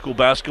boys high school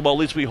basketball. At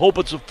least we hope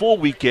it's a full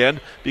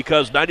weekend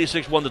because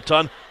 96 won the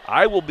ton.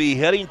 I will be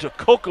heading to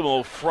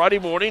Kokomo Friday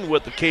morning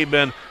with the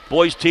K-Men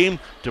boys team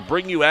to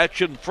bring you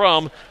action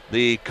from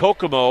the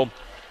Kokomo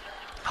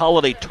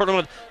Holiday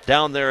Tournament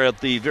down there at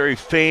the very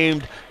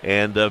famed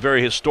and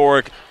very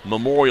historic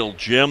Memorial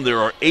Gym. There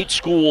are 8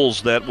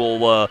 schools that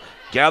will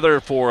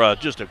gather for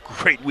just a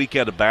great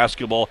weekend of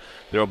basketball.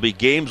 There will be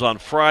games on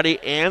Friday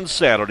and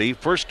Saturday.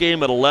 First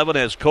game at 11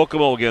 has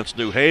Kokomo against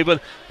New Haven.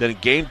 Then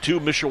game 2,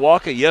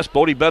 Mishawaka. Yes,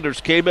 Bodie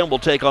Bender's K-Men will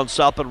take on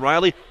South Bend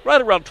Riley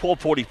right around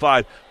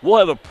 12:45. We'll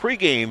have a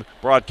pregame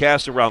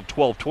broadcast around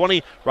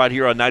 12:20 right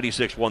here on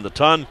 96.1 The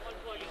Ton.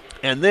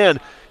 And then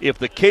if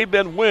the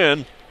K-Men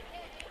win,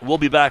 we'll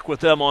be back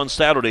with them on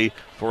Saturday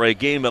for a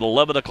game at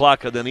 11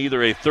 o'clock and then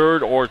either a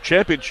third or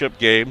championship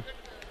game,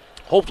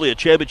 hopefully a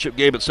championship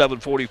game at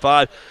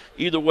 7:45.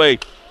 Either way,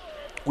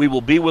 we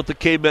will be with the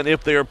K-Men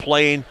if they are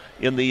playing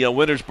in the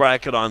winners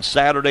bracket on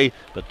Saturday,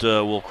 but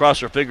we'll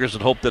cross our fingers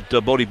and hope that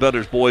Bodie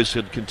Bender's boys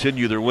can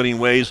continue their winning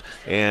ways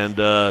and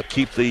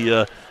keep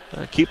the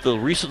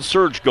recent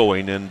surge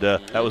going, and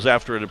that was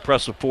after an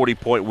impressive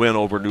 40-point win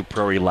over New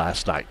Prairie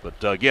last night.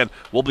 But again,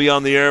 we'll be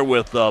on the air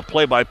with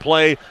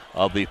play-by-play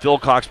of the Phil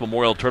Cox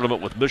Memorial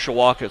Tournament with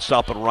Mishawaka at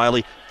South Bend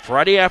Riley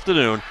Friday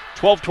afternoon,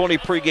 12:20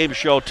 pregame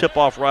show,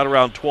 tip-off right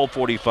around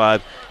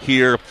 12:45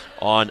 here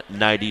on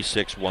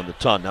 96.1 The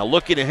Ton. Now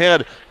looking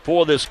ahead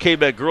for this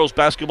K-Men girls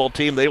basketball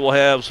team, they will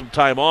have some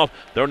time off.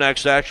 Their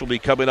next action will be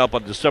coming up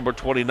on December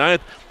 29th.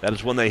 That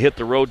is when they hit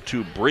the road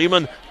to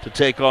Bremen to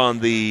take on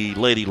the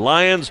Lady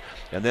Lions.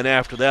 And then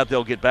after that,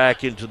 they'll get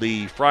back into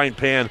the frying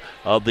pan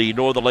of the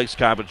Northern Lakes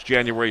Conference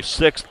January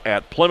 6th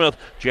at Plymouth,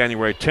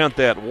 January 10th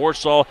at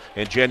Warsaw,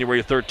 and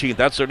January 13th.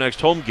 That's their next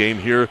home game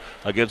here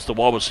against the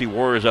Wawasee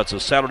Warriors. That's a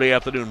Saturday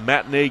afternoon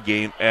matinee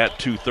game at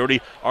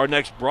 2:30. Our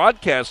next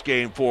broadcast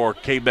game for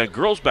K-Men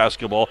girls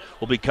basketball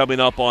will be coming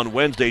up on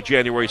Wednesday,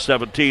 January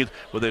 17th,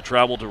 when they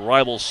travel to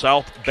rival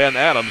South Bend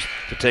Adams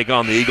to take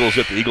on the Eagles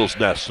at the Eagles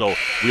Nest. So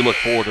we look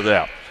forward to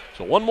that.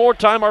 So one more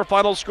time, our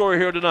final score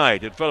here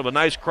tonight in front of a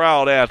nice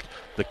crowd at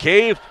the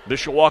Cave,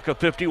 Mishawaka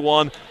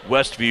 51,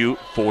 Westview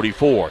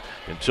 44.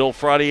 Until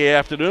Friday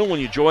afternoon when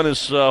you join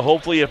us,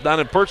 hopefully, if not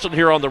in person,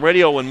 here on the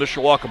radio when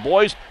Mishawaka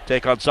boys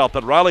take on South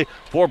Bend Riley.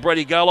 For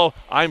Brady Gallo,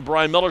 I'm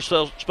Brian Miller.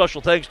 So special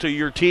thanks to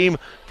your team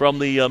from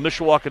the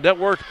Mishawaka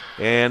Network,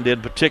 and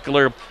in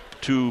particular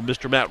to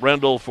Mr. Matt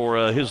Rendell for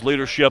his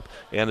leadership,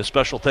 and a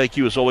special thank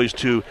you, as always,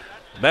 to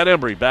Matt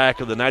Embry back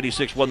in the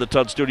 96.1 The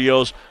Ton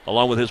studios,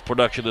 along with his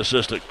production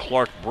assistant,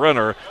 Clark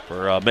Brenner,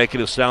 for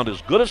making us sound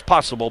as good as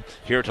possible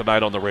here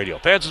tonight on the radio.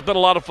 Fans, it's been a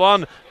lot of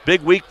fun.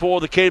 Big week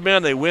for the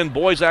K-Men. They win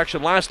boys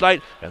action last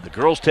night, and the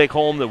girls take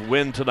home the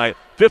win tonight,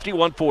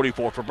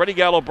 51-44. For Brady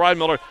Gallo, Brian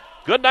Miller,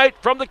 good night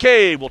from the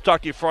Cave. We'll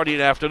talk to you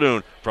Friday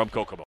afternoon from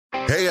Kokomo.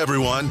 Hey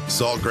everyone,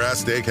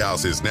 Saltgrass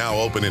Steakhouse is now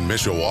open in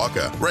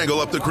Mishawaka. Wrangle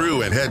up the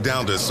crew and head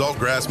down to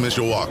Saltgrass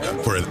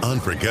Mishawaka for an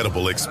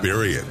unforgettable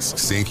experience.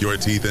 Sink your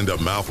teeth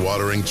into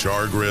mouth-watering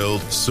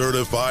char-grilled,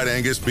 certified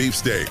Angus beef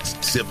steaks.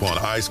 Sip on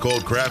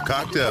ice-cold craft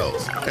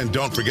cocktails. And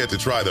don't forget to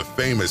try the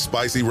famous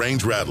spicy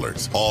range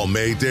rattlers, all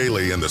made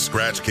daily in the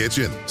Scratch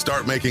Kitchen.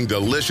 Start making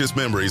delicious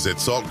memories at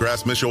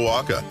Saltgrass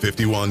Mishawaka,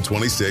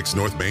 5126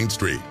 North Main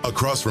Street,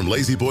 across from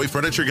Lazy Boy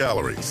Furniture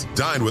Galleries.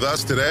 Dine with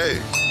us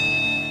today.